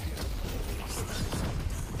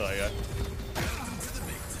 Sorry, guy.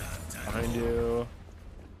 Behind you.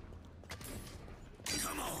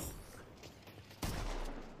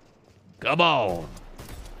 Come on.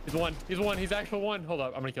 He's one. He's actual one. Hold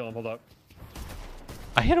up. I'm gonna kill him. Hold up.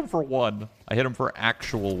 I hit him for one. I hit him for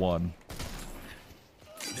actual one.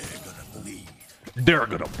 They're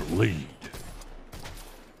gonna bleed.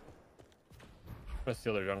 I'm gonna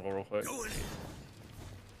steal their jungle real quick.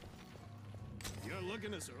 You're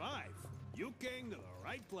looking to survive. You came to the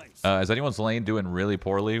right place. Is anyone's lane doing really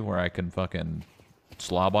poorly where I can fucking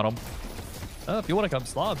slob on them? If you want to come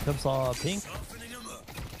slob pink.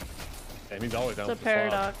 Damn, he's always down It's a with the slob.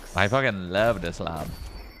 paradox. I fucking love to slob.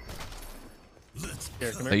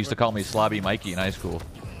 Here, come They here. used to call me Slobby Mikey in high school.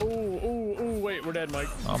 Ooh, wait, we're dead, Mike.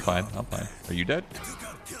 I'm fine. Are you dead?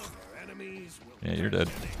 Yeah, you're dead.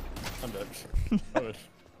 I'm dead. Good.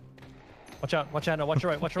 Watch out, no, watch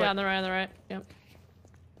your right, watch your Yeah, right. on the right. Yep.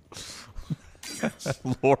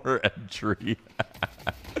 Lore entry.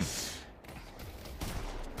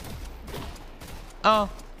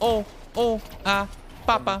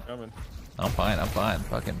 Papa. Coming. I'm fine.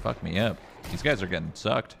 Fucking fuck me up. These guys are getting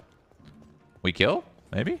sucked. We kill?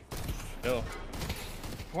 Maybe? Kill.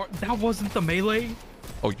 What? That wasn't the melee?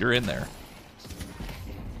 Oh, you're in there.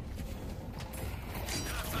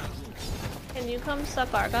 Can you come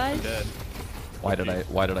suck our guys? Dead. Why did I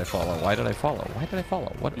follow? Why did I follow?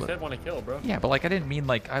 What? You said want to kill, bro. Yeah, but like I didn't mean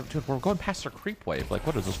like dude, we're going past their creep wave. Like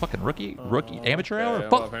what is this fucking rookie amateur Okay, hour? well,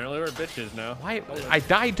 Fuck. apparently we're bitches now. Why? I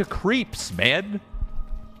died to creeps, man.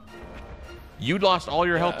 You lost all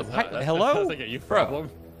your health. Why- Hello, That's like a you bro. problem.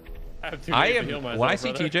 I have 2 I days to am heal myself, when I see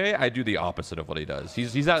brother. TJ, I do the opposite of what he does.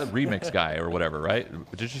 He's that remix guy or whatever, right?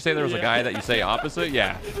 Did you say there was a guy that you say opposite?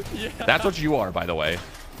 Yeah. That's what you are, by the way.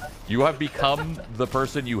 You have become the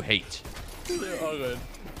person you hate. All good.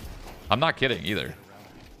 I'm not kidding either.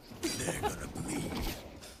 If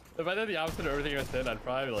I did the opposite of everything I said, I'd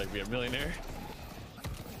probably like be a millionaire.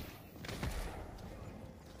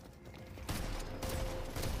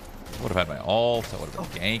 I would have had my ult. I would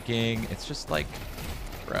have been ganking. It's just like,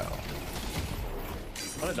 bro.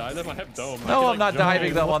 I'm gonna dive them. I have dome. I No, can, I'm not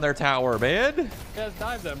diving them on their tower, man. Yeah, just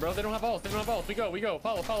dive them, bro. They don't have ults. They don't have ults. We go.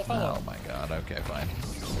 Follow. Oh my god. Okay, fine.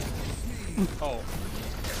 Oh.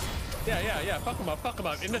 Yeah. Fuck them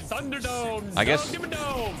up. In the Thunderdome. I guess. Give 'em a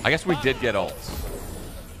dome. I guess we did get ults.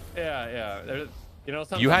 Yeah. You know,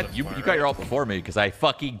 You had sometimes you it's smart, got your right? ult before me because I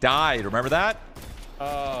fucking died. Remember that?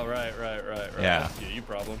 Oh, right. Yeah. That's you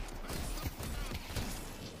problem.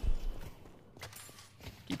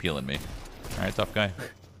 Keep healing me. All right, tough guy.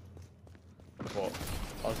 Well,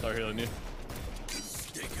 I'll start healing you.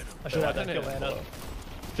 I should have that kill, man.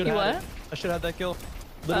 I should have that kill.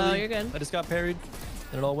 Literally, you're good. I just got parried,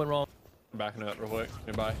 and it all went wrong. I'm backing up real quick.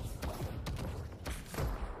 Goodbye.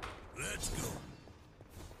 Let's go.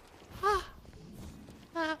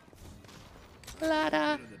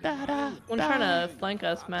 One trying to flank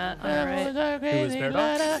us, Matt. All right. Who is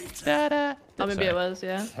Paradox? Oh, maybe it was,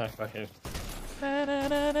 yeah. I fucking.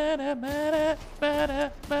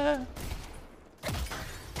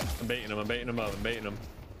 I'm baiting them.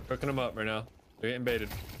 Cooking them up right now. They're getting baited.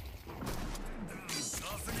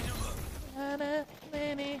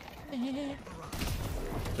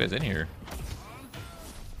 Who is in here?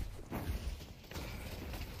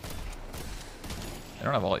 I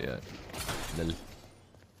don't have ult yet. Lol.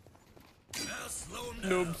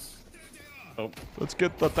 Noobs. Oh. Let's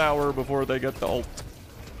get the tower before they get the ult.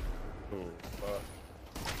 Ooh, fuck.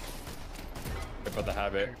 About the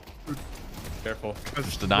habit. Careful.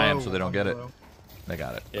 Just deny them so they don't get it. They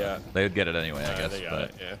got it. Yeah. They would get it anyway, I guess. They got But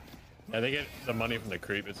it, yeah. Yeah, they get the money from the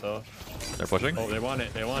creep itself. they're pushing. Oh, they want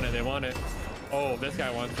it. Oh, this guy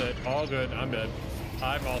wants it. All good. I'm dead.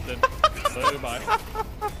 I vaulted. Goodbye.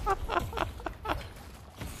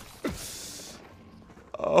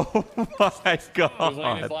 Oh my Who's laying his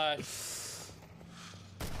god. lash?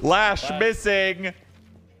 Lash missing.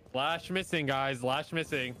 Lash missing, guys. Lash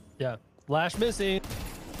missing. Yeah, Lash missing.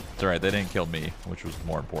 It's alright, they didn't kill me, which was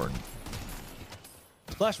more important.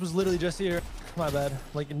 Flash was literally just here. My bad.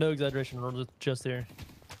 Like no exaggeration. We're just here.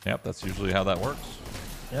 Yep, that's usually how that works.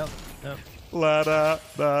 Yep. Yep. La da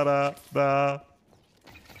da da da.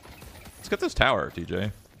 Let's get this tower,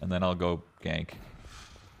 TJ, and then I'll go gank.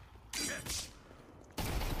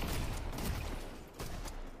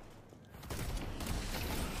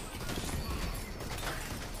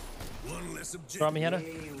 Draw me, Hannah.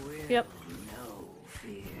 Yep.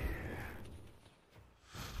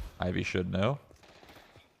 Ivy should know.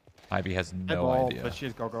 Ivy has no Ball, idea. but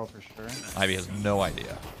she's Gargoyle for sure. Ivy has no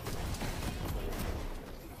idea.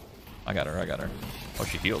 I got her. I got her. Oh,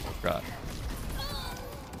 she healed. God.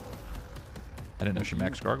 I didn't know she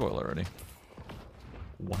maxed Gargoyle already.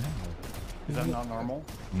 Wow. Is that not normal?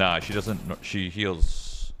 Nah, she doesn't. She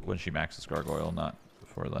heals when she maxes Gargoyle, not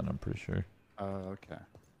before then, I'm pretty sure. Okay.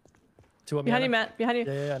 2 on me. Behind you, Hannah. Matt. Behind you.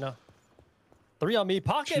 Yeah, I know. 3 on me.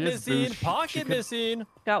 Pocket She is missing. boost. Pocket She could- missing.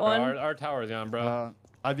 Got Bro, one. our tower's down, bro.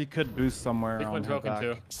 Ivy could boost somewhere. Big on one's her broken back.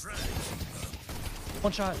 too.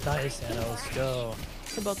 1 shot. Nice, Hannah. Let's go.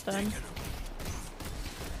 They're both done.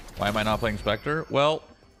 Why am I not playing Spectre? Well,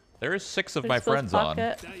 there is 6 of my There's still friends on.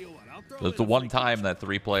 pocket. It's the one time that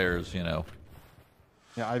 3 players, you know.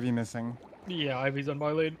 Yeah, Ivy missing. Yeah, Ivy's on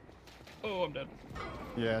my lead. Oh, I'm dead.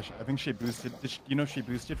 Yeah, I think she boosted. You know she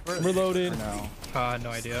boosted for it? Reloaded. Or no. No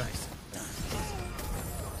idea.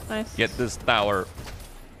 Nice. Get this tower.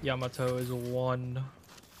 Yamato is 1.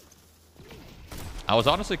 I was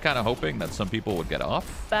honestly kind of hoping that some people would get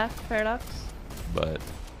off, Back. Paradox. but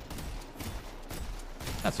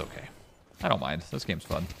that's okay. I don't mind. This game's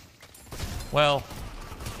fun. Well,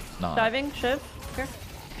 it's not. Diving. Shiv. Here.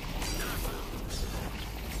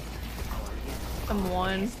 I'm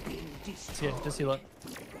 1. Just heal it.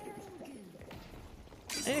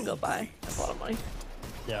 I need to go buy. I have a lot of money.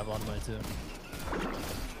 Yeah, I have a lot of money too.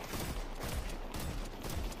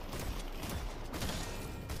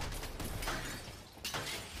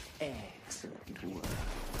 Excellent work.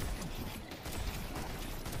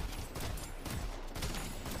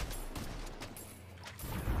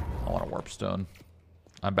 I want a warp stone.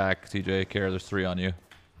 I'm back, TJ. Care, there's 3 on you.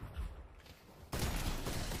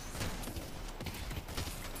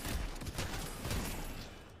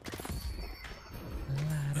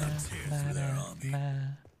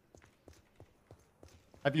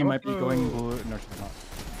 Ivy might be going blue. No, she's not.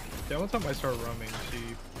 Yeah, one time I started roaming, she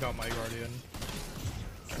got my guardian.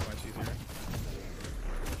 That's much easier.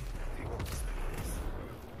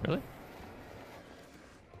 Really?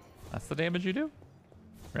 That's the damage you do?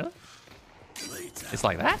 Really? It's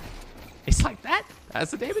like that? It's like that?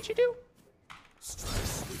 That's the damage you do?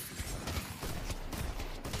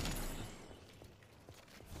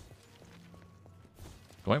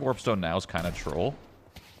 Going warpstone now is kind of troll.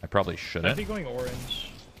 I probably I'd shouldn't. be going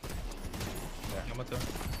orange. Yeah, Yamato. Oh,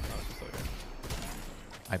 it's just like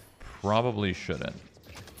I probably shouldn't.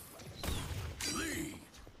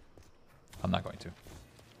 I'm not going to.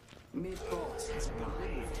 Mid-boss has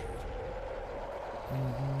arrived.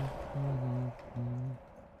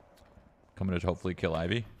 Coming to hopefully kill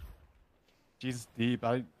Ivy. She's deep.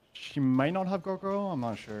 She might not have Gargoyle. I'm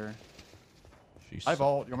not sure. She's, I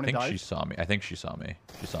vault. You want me to think dive? she saw me. I think she saw me.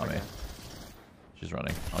 She saw me. She's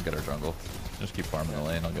running. I'll get her jungle. Just keep farming the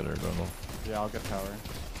lane. I'll get her jungle. Yeah, I'll get tower.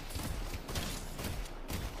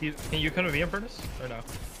 Can you come to me in Furnace? Or no?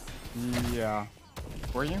 Yeah.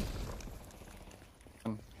 Were you?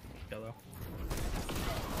 Yellow.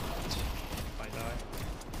 I die.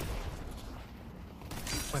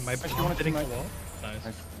 Wait, my Actually, you want to hitting my the wall?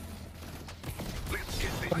 Nice.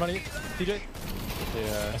 Come on, TJ.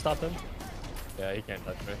 Yeah. I stopped him. Yeah, he can't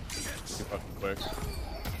touch me. Too fucking quick.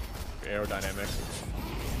 Aerodynamic.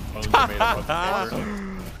 Bones are made of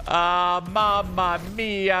water. Mamma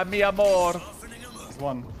mia, mi amor. He's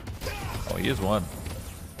 1. Oh, he is 1.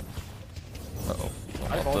 Uh-oh. I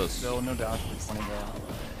What about vault this? still. No dash for 20 there.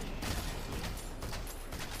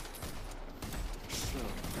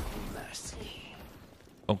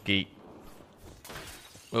 Okay.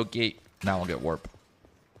 Okay. Now I'll get warp.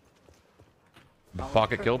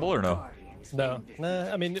 Pocket killable or no? No.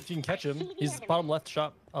 Nah, I mean, if you can catch him, he's bottom left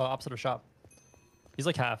shop, opposite of shop. He's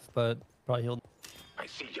like half, but probably healed. I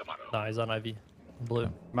see Yamato. Nah, he's on Ivy. Blue.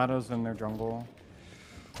 Mato's in their jungle.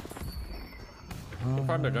 Let's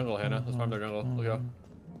farm their jungle, Hannah. Let's farm their jungle. Look out.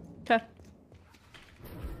 Okay.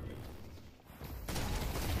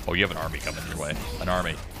 Oh, you have an army coming your way. An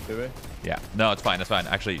army. Do we? Yeah. No, it's fine. It's fine.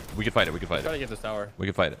 Actually, we can fight it. We can fight Try to it. get this tower. We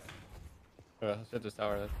can fight it. Okay, let's hit this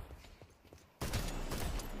tower then.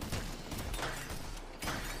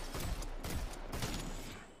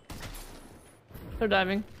 They're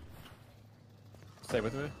diving. Stay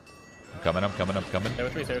with me. I'm coming. I'm coming. I'm coming. Stay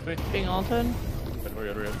with me. Stay with me. Being altered.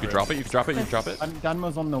 We're good. You can drop it. You can drop it. You can drop it.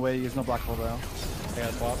 Danmo's on the way. He's no black hole though. I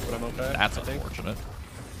got swapped, but I'm okay. That's unfortunate.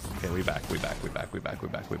 Okay, we back.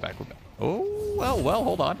 Oh, well,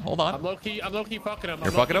 hold on. I'm low key fucking him.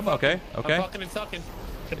 You're fucking him? Okay. I'm fucking and sucking.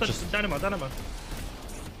 Just dynamo.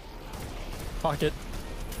 Pocket.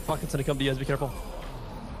 Pocket's gonna come to you guys. Be careful.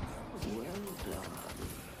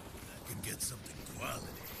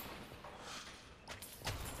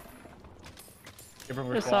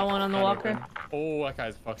 Just saw one on the walker. Oh, that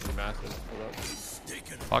guy's fucking massive.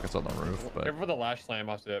 Pocket's on the roof, but Careful for the lash slam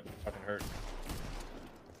off the fucking hurt.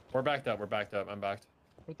 We're backed up. I'm backed.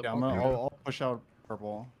 Yeah, I'll push out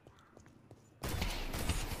purple.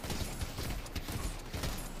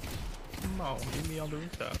 Come on, leave me on the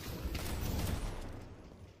rooftop.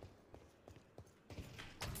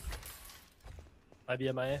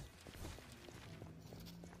 IBMIA.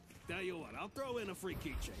 Tell you what, I'll throw in a free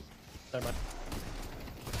keychain. Never mind.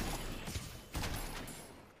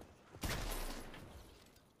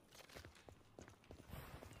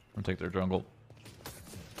 I'll take their jungle.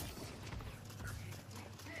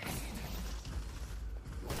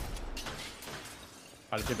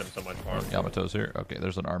 I just give them so much farm. Yamato's here. Okay,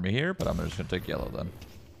 there's an army here, but I'm just gonna take yellow then.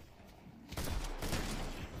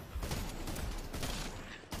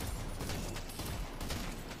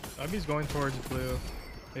 Abby's going towards blue,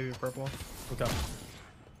 maybe purple. Okay.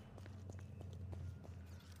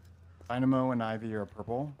 Dynamo and Ivy are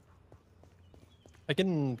purple. I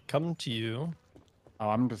can come to you. Oh,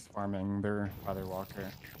 I'm just farming. They're either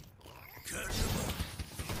walker.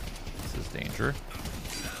 This is danger.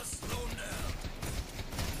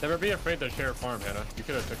 Never be afraid to share farm, Hannah. You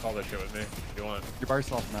could have took all this shit with me if you want. You're by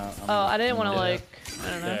yourself now. Oh, I didn't want to like. I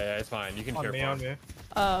don't know. Yeah, it's fine. You can share farm. On me.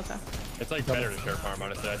 Oh, okay. It's like better to share farm,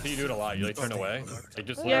 honestly. I see you do it a lot. You like turn away. Like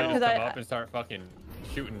just Yeah, literally just 'cause come up and start fucking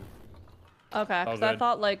shooting. Okay, because I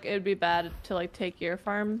thought like it'd be bad to like take your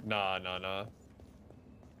farm. Nah.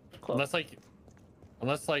 Cool.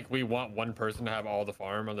 Unless like we want one person to have all the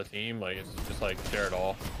farm on the team, like it's just like share it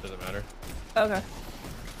all. Doesn't matter. Okay.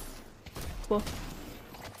 Cool.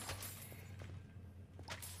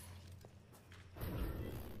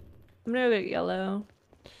 I'm gonna go get yellow.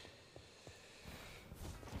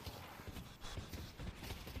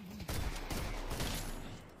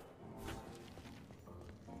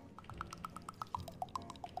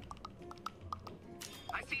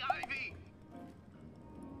 I see Ivy.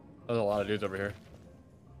 There's a lot of dudes over here.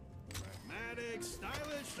 Pragmatic,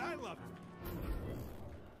 stylish, I love it.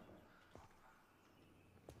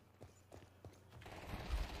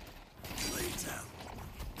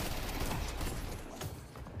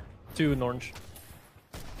 Two in orange.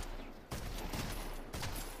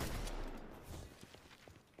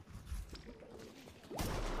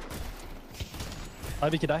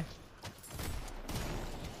 Ivy could die.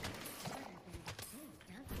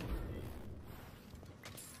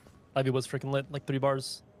 Ivy was freaking lit, like 3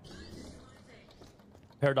 bars.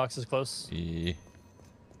 Paradox is close. Yeah.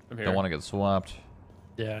 I'm here. Don't want to get swapped.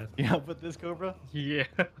 Yeah. Yeah, but this Cobra? Yeah.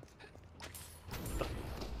 I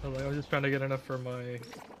was just trying to get enough for my.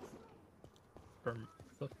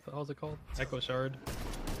 How's it called? Echo Shard.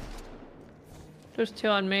 There's 2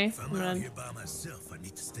 on me. If I'm I'm out gonna here by myself, I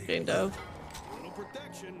need to stay. getting dove. Little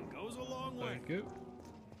protection goes a long way. Thank you.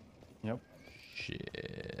 Yep.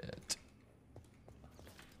 Shit.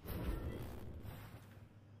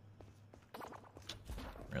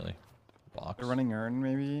 Really? Box? They're running urn,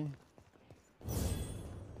 maybe?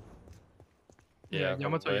 Yeah,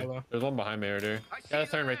 Yamato probably. yellow. There's one behind me, or dude. Yeah,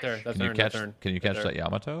 that's turn right there. That's Can you turn. catch? That's turn. Can you catch Right that there.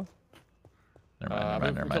 Yamato? Never mind. I'm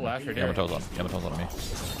looking for Lash right here. Yamato's on me.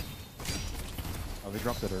 Oh, they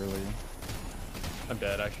dropped it early. I'm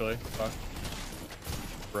dead, actually. Fuck.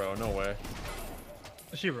 Bro, no way.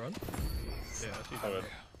 Does she run? Yeah, she's I would.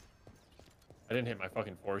 I didn't hit my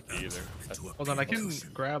fucking 4 key either. Hold on, I can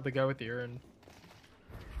grab the guy with the urn.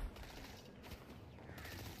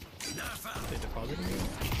 They deposited me?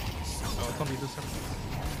 Oh, it's on the other side.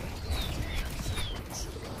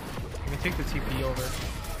 I'm gonna take the TP over.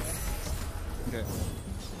 Okay.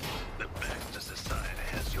 The Baxter Society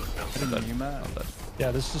has your I didn't know you, Matt.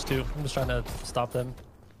 Yeah, this is just 2. I'm just trying to stop them.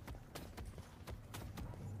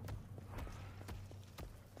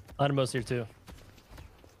 Dynamo's here too.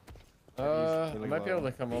 I might be able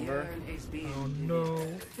to come over. Oh no.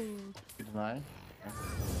 You deny?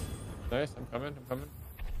 Nice, I'm coming.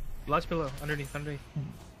 Last below, underneath.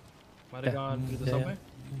 Might have gone through the subway.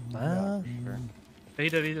 Sure. He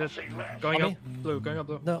did. Going On up blue,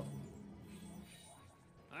 No.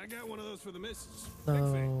 I got one of those for the missus.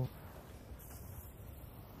 No.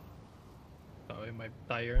 Oh, it might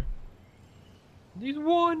die here. He's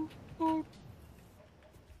one. Oh.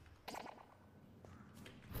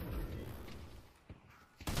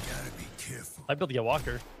 I'd be able to get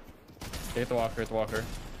Walker. Hit the walker, hit the walker.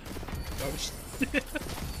 They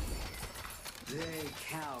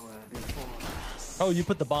cower before us. Oh, you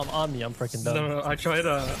put the bomb on me. I'm freaking dumb. No, I tried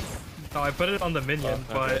No, I put it on the minion,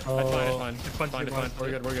 but It's fine, it's fine. It's fine.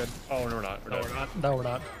 We're good, we're good. Oh, no, we're not. no, we're not. No, we're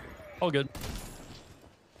not. All good.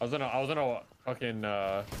 I was in a fucking,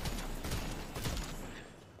 they're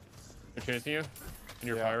chasing you? In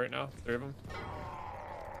your fire right now? 3 of them?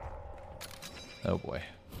 Oh boy.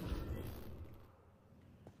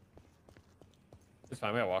 It's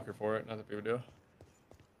fine, we got Walker for it. Not that big of a deal.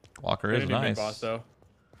 Walker We're is gonna do mid nice. boss, though.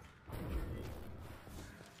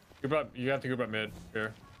 Group up, you have to group up mid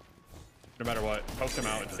here. No matter what. Poke them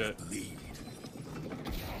out and shit.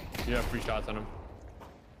 You have 3 shots on him.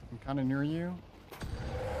 I'm kind of near you.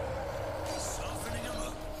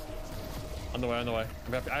 On the way, on the way.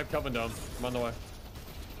 I have Kelvin Dome. I'm on the way.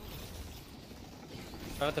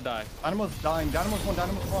 Try not to die. Dynamo's dying. Dynamo's one.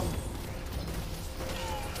 Dynamo's one.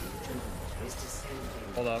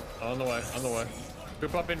 Hold up. On the way, on the way.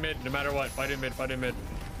 Group up in mid, no matter what. Fight in mid, fight in mid.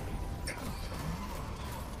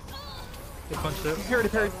 They punched it. Parry.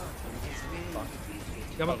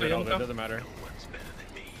 Come Oh, up, they're all come dead, up. doesn't matter.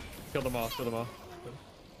 Kill them all, kill them all.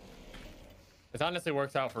 It honestly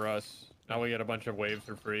works out for us. Now we get a bunch of waves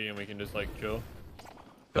for free and we can just like chill.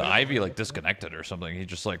 The Ivy like disconnected or something. He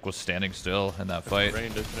just like was standing still in that fight.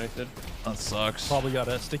 Rain disconnected. That sucks. Probably got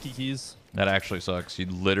sticky keys. That actually sucks. He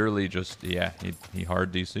literally just he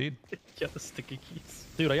hard DC'd. Get the sticky keys.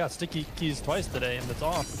 Dude, I got sticky keys twice today and it's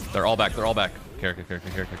off. They're all back. They're all back. Care. Yeah,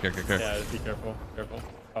 just be careful. Careful.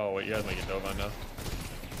 Oh wait, you guys might get dove on now.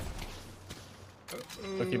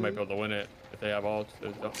 Look, you might be able to win it if they have ults.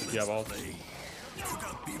 If you have ults.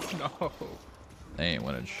 No. They ain't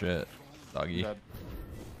winning shit, doggy. Dead.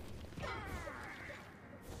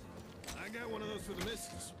 I got one of those for the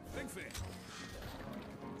missus. Big fan.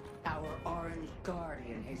 Our orange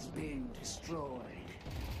guardian has been destroyed.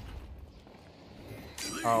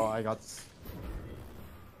 Oh, I got.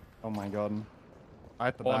 Oh my god. I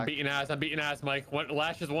at the Oh, back. I'm beating ass, Mike.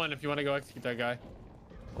 Lash is 1 if you want to go execute that guy.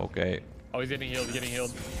 Okay. Oh, he's getting healed,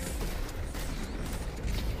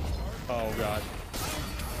 Oh god.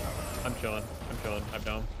 I'm chilling. I'm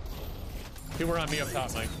down. 2 were on me up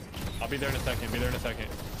top, Mike. I'll be there in a second.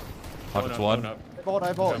 Pockets Going one. up.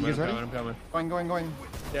 I vault. You guys ready? I'm coming. Going.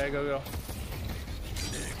 Yeah, go.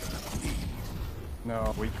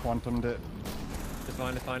 No, we quantumed it. It's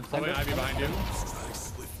fine. Slowing Ivy behind you.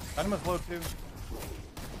 Dynamo's low too.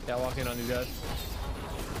 Yeah, walk in on these guys.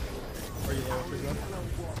 Are you low?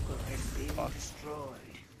 Fuck. Destroyed.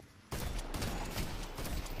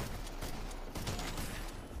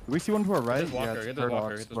 Do we see one to our right? this Walker, Yeah, it's get this Walker,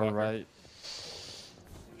 Paradox get this to our Walker. right.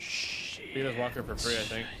 Beat us Walker for free, I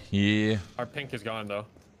think. Yeah. Our pink is gone though.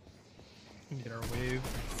 Get our wave.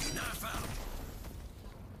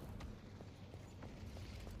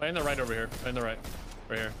 Play in the right over here. Play in the right.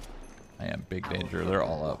 Right here. I am big danger. They're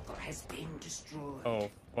all up. Has been destroyed. Oh,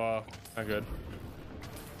 fuck. Not good.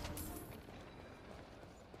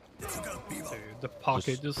 Dude, the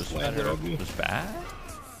pocket just landed on me. Just back.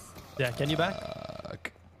 Yeah, can you back?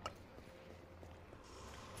 Fuck.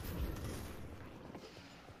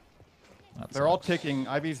 That They're all sucks. ticking.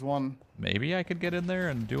 Ivy's one. Maybe I could get in there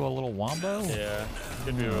and do a little wombo. Yeah.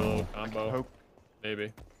 Could be a little combo. Hope.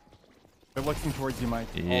 Maybe. They're looking towards you, Mike.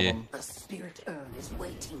 All of Yeah. them. The spirit urn is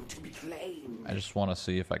waiting to be claimed. I just want to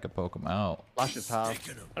see if I could poke him out. Flash is half.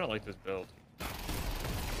 I don't like this build.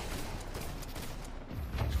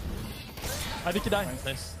 I think you die.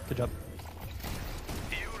 Nice. Good job.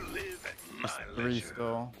 You live at my 3 leisure.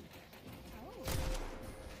 still.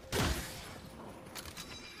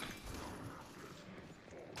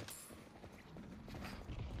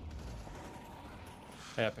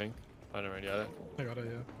 Yeah, pink. I don't already got it. I got it,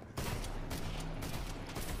 yeah.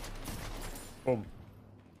 Boom.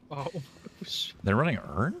 Oh, shit. They're running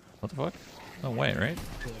Urn? What the fuck? No way, right?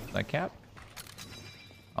 That cap?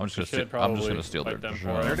 I'm just should gonna steal their probably fight them for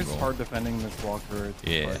jungle. it. They're just hard defending this Walker. It's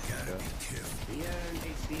Yeah. like, The urn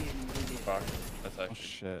is being delivered. Fuck. That's oh actually.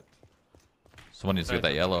 shit. Someone needs to get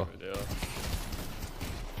that yellow.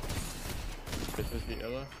 This is the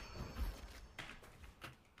yellow.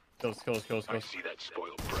 Kills. I see that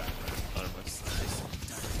spoiled brat.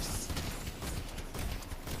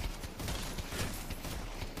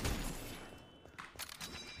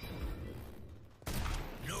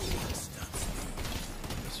 No one stops me.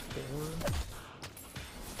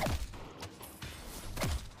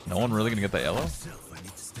 No one really gonna get that yellow? Myself, I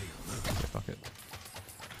need to stay alert. Okay, fuck it.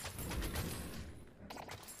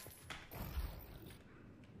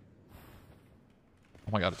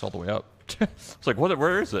 Oh my god, it's all the way up. It's like, what?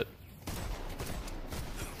 Where is it?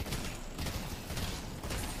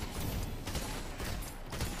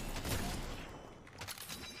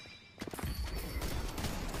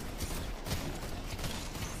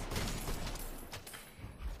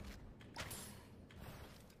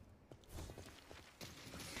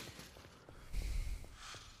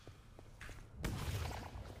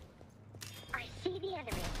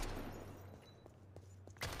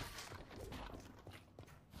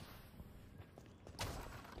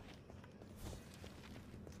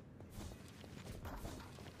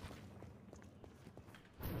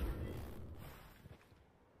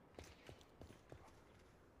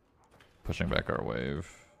 pushing back our wave.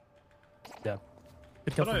 Yeah.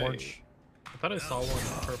 Could come Thought from I- orange. I thought I saw one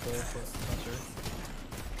in purple, but not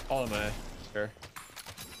sure. All in my sure.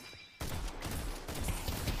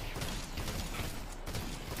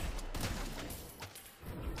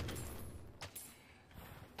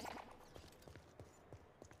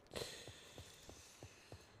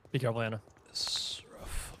 Be careful, Anna. It's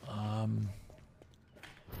rough.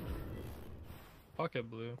 Pocket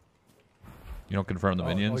blue. You don't confirm the Oh,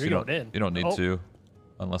 minions. you're you don't. going in. You don't need Oh. to,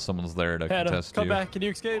 unless someone's there to Anna, contest come you. back. Can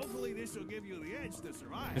you escape? Hopefully this will give you the edge to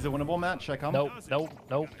survive. Is it winnable, Matt? Should I come? Nope. Nope.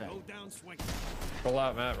 Nope. Go down swinging. Roll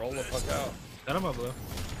out, Matt. Roll the fuck out. Enema blue.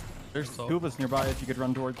 There's two of us nearby if you could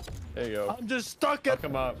run towards. There you go. I'm just stuck I'll at.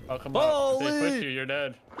 come up. I'll come up. If they push you, you're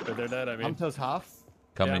dead. If they're dead, I mean. Amto's half.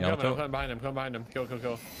 Coming, yeah, I'm Yamato. coming behind him. Come behind him. Kill, kill,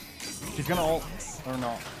 kill. She's gonna ult. Or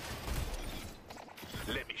no.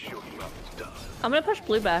 Let me show you how it's done. I'm gonna push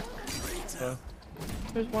blue back. Uh,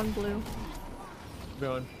 There's one blue.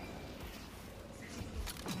 going.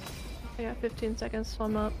 I got 15 seconds, so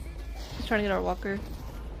I'm up. He's trying to get our walker.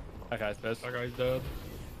 That guy's pissed. That guy's dead.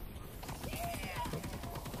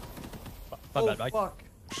 My bad, Mike. Fuck.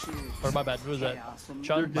 Or my bad. Who was that?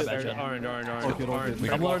 Chun? My bad, Chun. Orange. Okay, Orange. okay.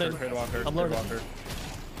 I'm learning. Trade walker. I'm trade learning. walker.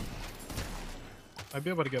 I'd be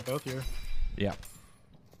able to get both here. Yeah.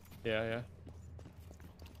 Yeah, yeah.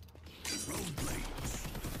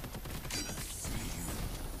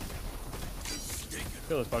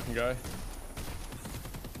 Kill this fucking guy.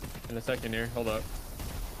 In a second here. Hold up.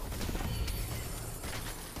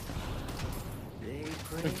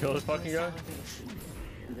 Kill this fucking guy.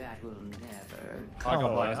 That will never.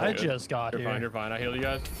 Oh, that's I not good. just got You're here. fine. You're fine. I heal you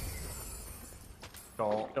guys.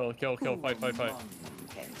 Go. Kill. Fight. None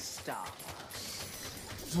can stop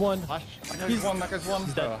us. He's one. Flash. That guy's one. That guy's one.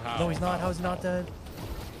 He's dead. Oh, how? No, he's not. How is he not dead?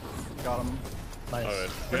 Got him. Nice. Oh, good.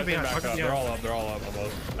 We're We gonna be have to on- back up. yeah. They're all up. They're all up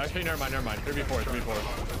almost. Actually, never mind. 3v4.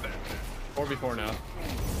 4v4 now.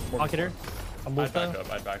 Pocket here. I'm I'd low back though.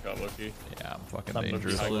 up. I'd back up, Loki. Yeah, I'm fucking I'm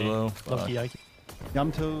dangerously low-key. low. Low Fuck. key.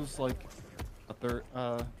 Yamto's like a third.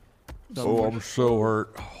 Oh, I'm so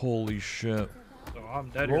hurt. Holy shit. So I'm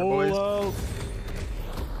dead here, boys. Roll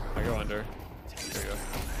I go under. There you go.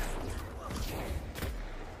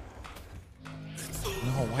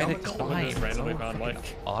 No, why did it climb? Just randomly found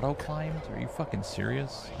Mike. Auto climbed? Are you fucking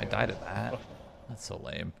serious? I died at that. That's so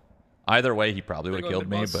lame. Either way, he probably would have They're killed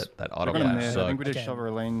going me, mid-bus. but that We're auto gonna climb mid. I think we sucked. just shove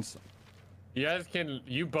our lanes. You guys can.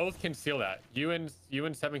 You both can steal that. You and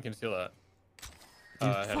Seven can steal that.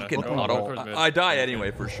 Hannah. Fucking Go auto. towards mid. I die anyway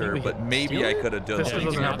for sure, but maybe I could have done This Yeah, you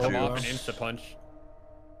doesn't can have knock them ult, off though. and insta punch.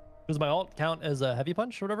 Does my ult count as a heavy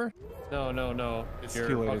punch or whatever? No. It's Your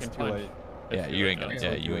too late. fucking It's too punch. late. Yeah, It's you too ain't late gonna. now.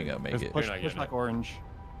 Yeah, you ain't gonna make Just it. push, You're not push getting back it. orange.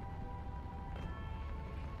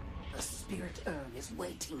 The spirit urn is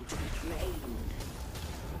waiting to be claimed.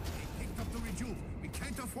 Picked up the rejuve. We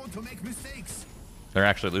can't afford to make mistakes. They're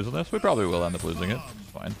actually losing this. We probably will end up losing it.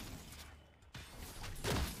 It's fine.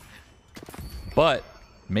 But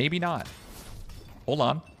maybe not. Hold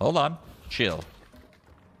on. Chill.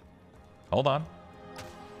 Hold on.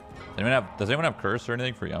 Does anyone have curse or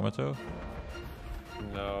anything for Yamato?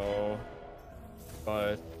 No.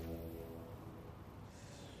 But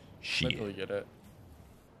Shit. mentally get it.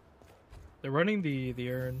 They're running the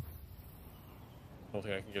urn. I don't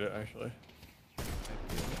think I can get it actually.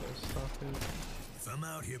 Stop it. If I'm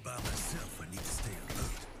out here by myself, I need to stay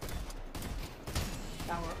alert.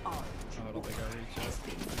 Our art Oh, I don't think I reached has it.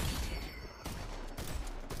 been defeated.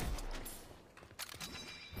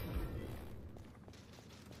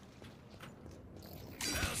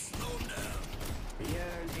 Now slow down. The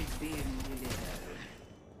urn is being delivered.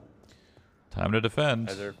 Time to defend.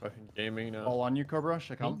 Guys are fucking gaming now. All on you, Cobra.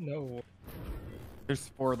 Should I come? No. There's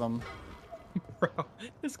 4 of them. Bro,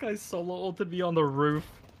 this guy's solo ulted me on the roof.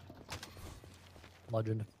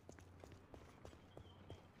 Legend.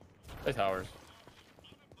 Play towers.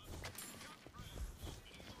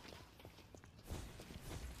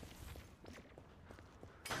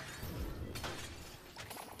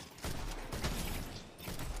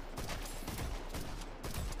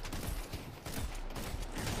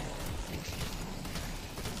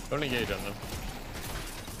 Don't engage on them.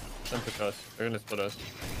 Them push us. They're gonna split us.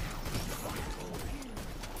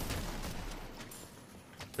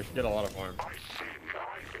 We should get a lot of farm.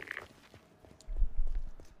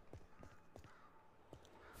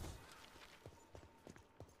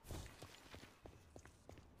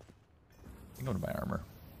 Go to my armor.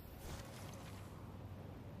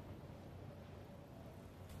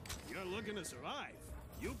 You're looking to survive.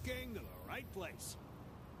 You came to the right place.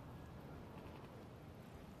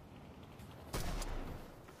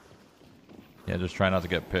 Yeah, just try not to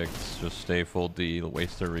get picked. Just stay full D,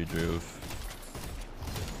 waste their rejuve.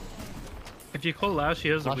 If you call Lash, he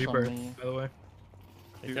has a Lash on rebirth, me. by the way.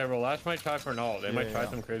 Yeah, well, Lash might try for an ult. They might try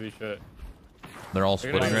some crazy shit. They're all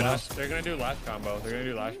They're gonna splitting do right Lash- now. They're gonna do Lash combo. They're gonna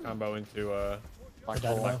do Lash combo into Black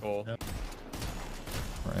Black hole. Hole. Yep.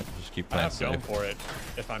 Alright, just keep I playing have dome safe. for it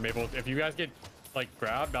if I'm able. If you guys get like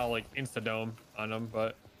grabbed, I'll like insta dome on them.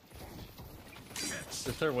 But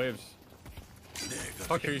just their waves.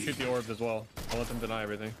 Make sure you shoot the orbs as well. Don't let them deny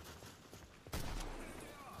everything.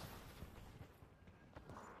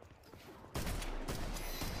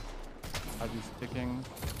 Ivy's ticking.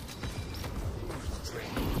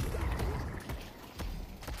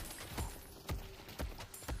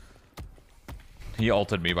 He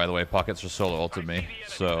ulted me, by the way. Pockets just solo ulted me,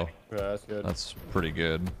 so Yeah, that's good. that's pretty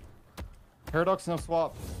good. Paradox no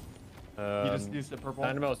swap. He just used it purple.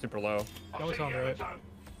 Dynamo is super low. That was on the right.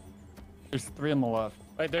 There's 3 on the left.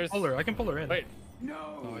 Wait, there's. Pull her. I can pull her in. Wait,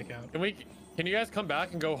 No, I can't. Can you guys come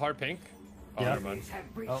back and go hard pink? Oh, Yeah. never mind.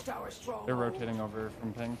 They're rotating over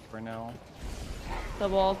from pink right now.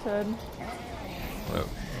 Double altered. Whoa.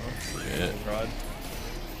 Shit. Rod.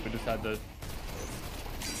 We just had the.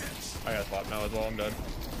 I got swap now as well. I'm dead.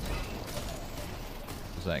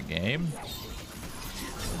 Is that game?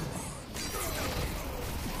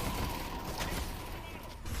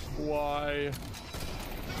 Why?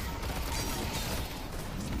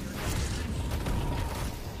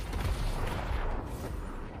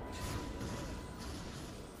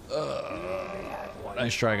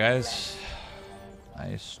 Nice try, guys.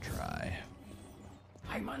 Nice try.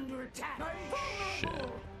 I'm under attack. Shit.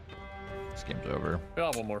 This game's over. We'll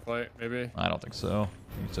have one more fight, maybe. I don't think so.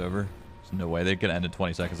 I think it's over. There's no way they can end in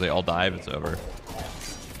 20 seconds. They all dive. It's over.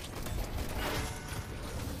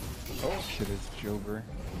 Oh shit, it's Jover.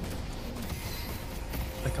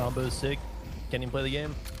 The combo's sick. Can't even play the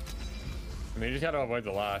game. I mean, you just gotta avoid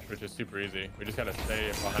the lash, which is super easy. We just gotta stay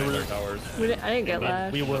behind our towers. I didn't get And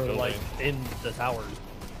Lash. we were like in the towers.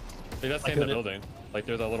 They just stay in the building. Like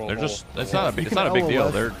there's a little. They're hole. just. It's not a big. It's not a big deal.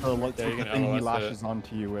 They're. Like, Yeah, you the can thing he LOS lashes it.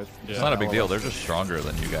 onto you with. Yeah. It's not a big deal. They're just stronger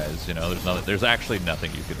than you guys. You know. There's nothing. There's actually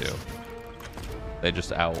nothing you could do. They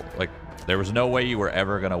just out. Like there was no way you were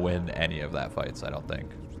ever gonna win any of that fights. I don't think.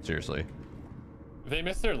 Seriously. If they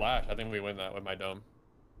miss their lash, I think we win that with my dome.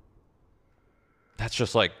 That's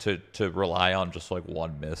just like to rely on just like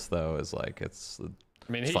one miss though is like it's.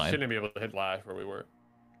 I mean, it's he fine. shouldn't be able to hit lash where we were.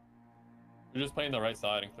 We're just playing the right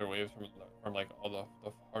side and clear waves from like all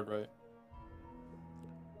the hard right.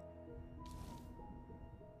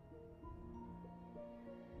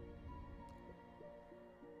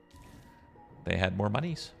 They had more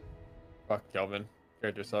monies. Fuck Kelvin.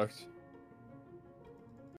 Character sucks.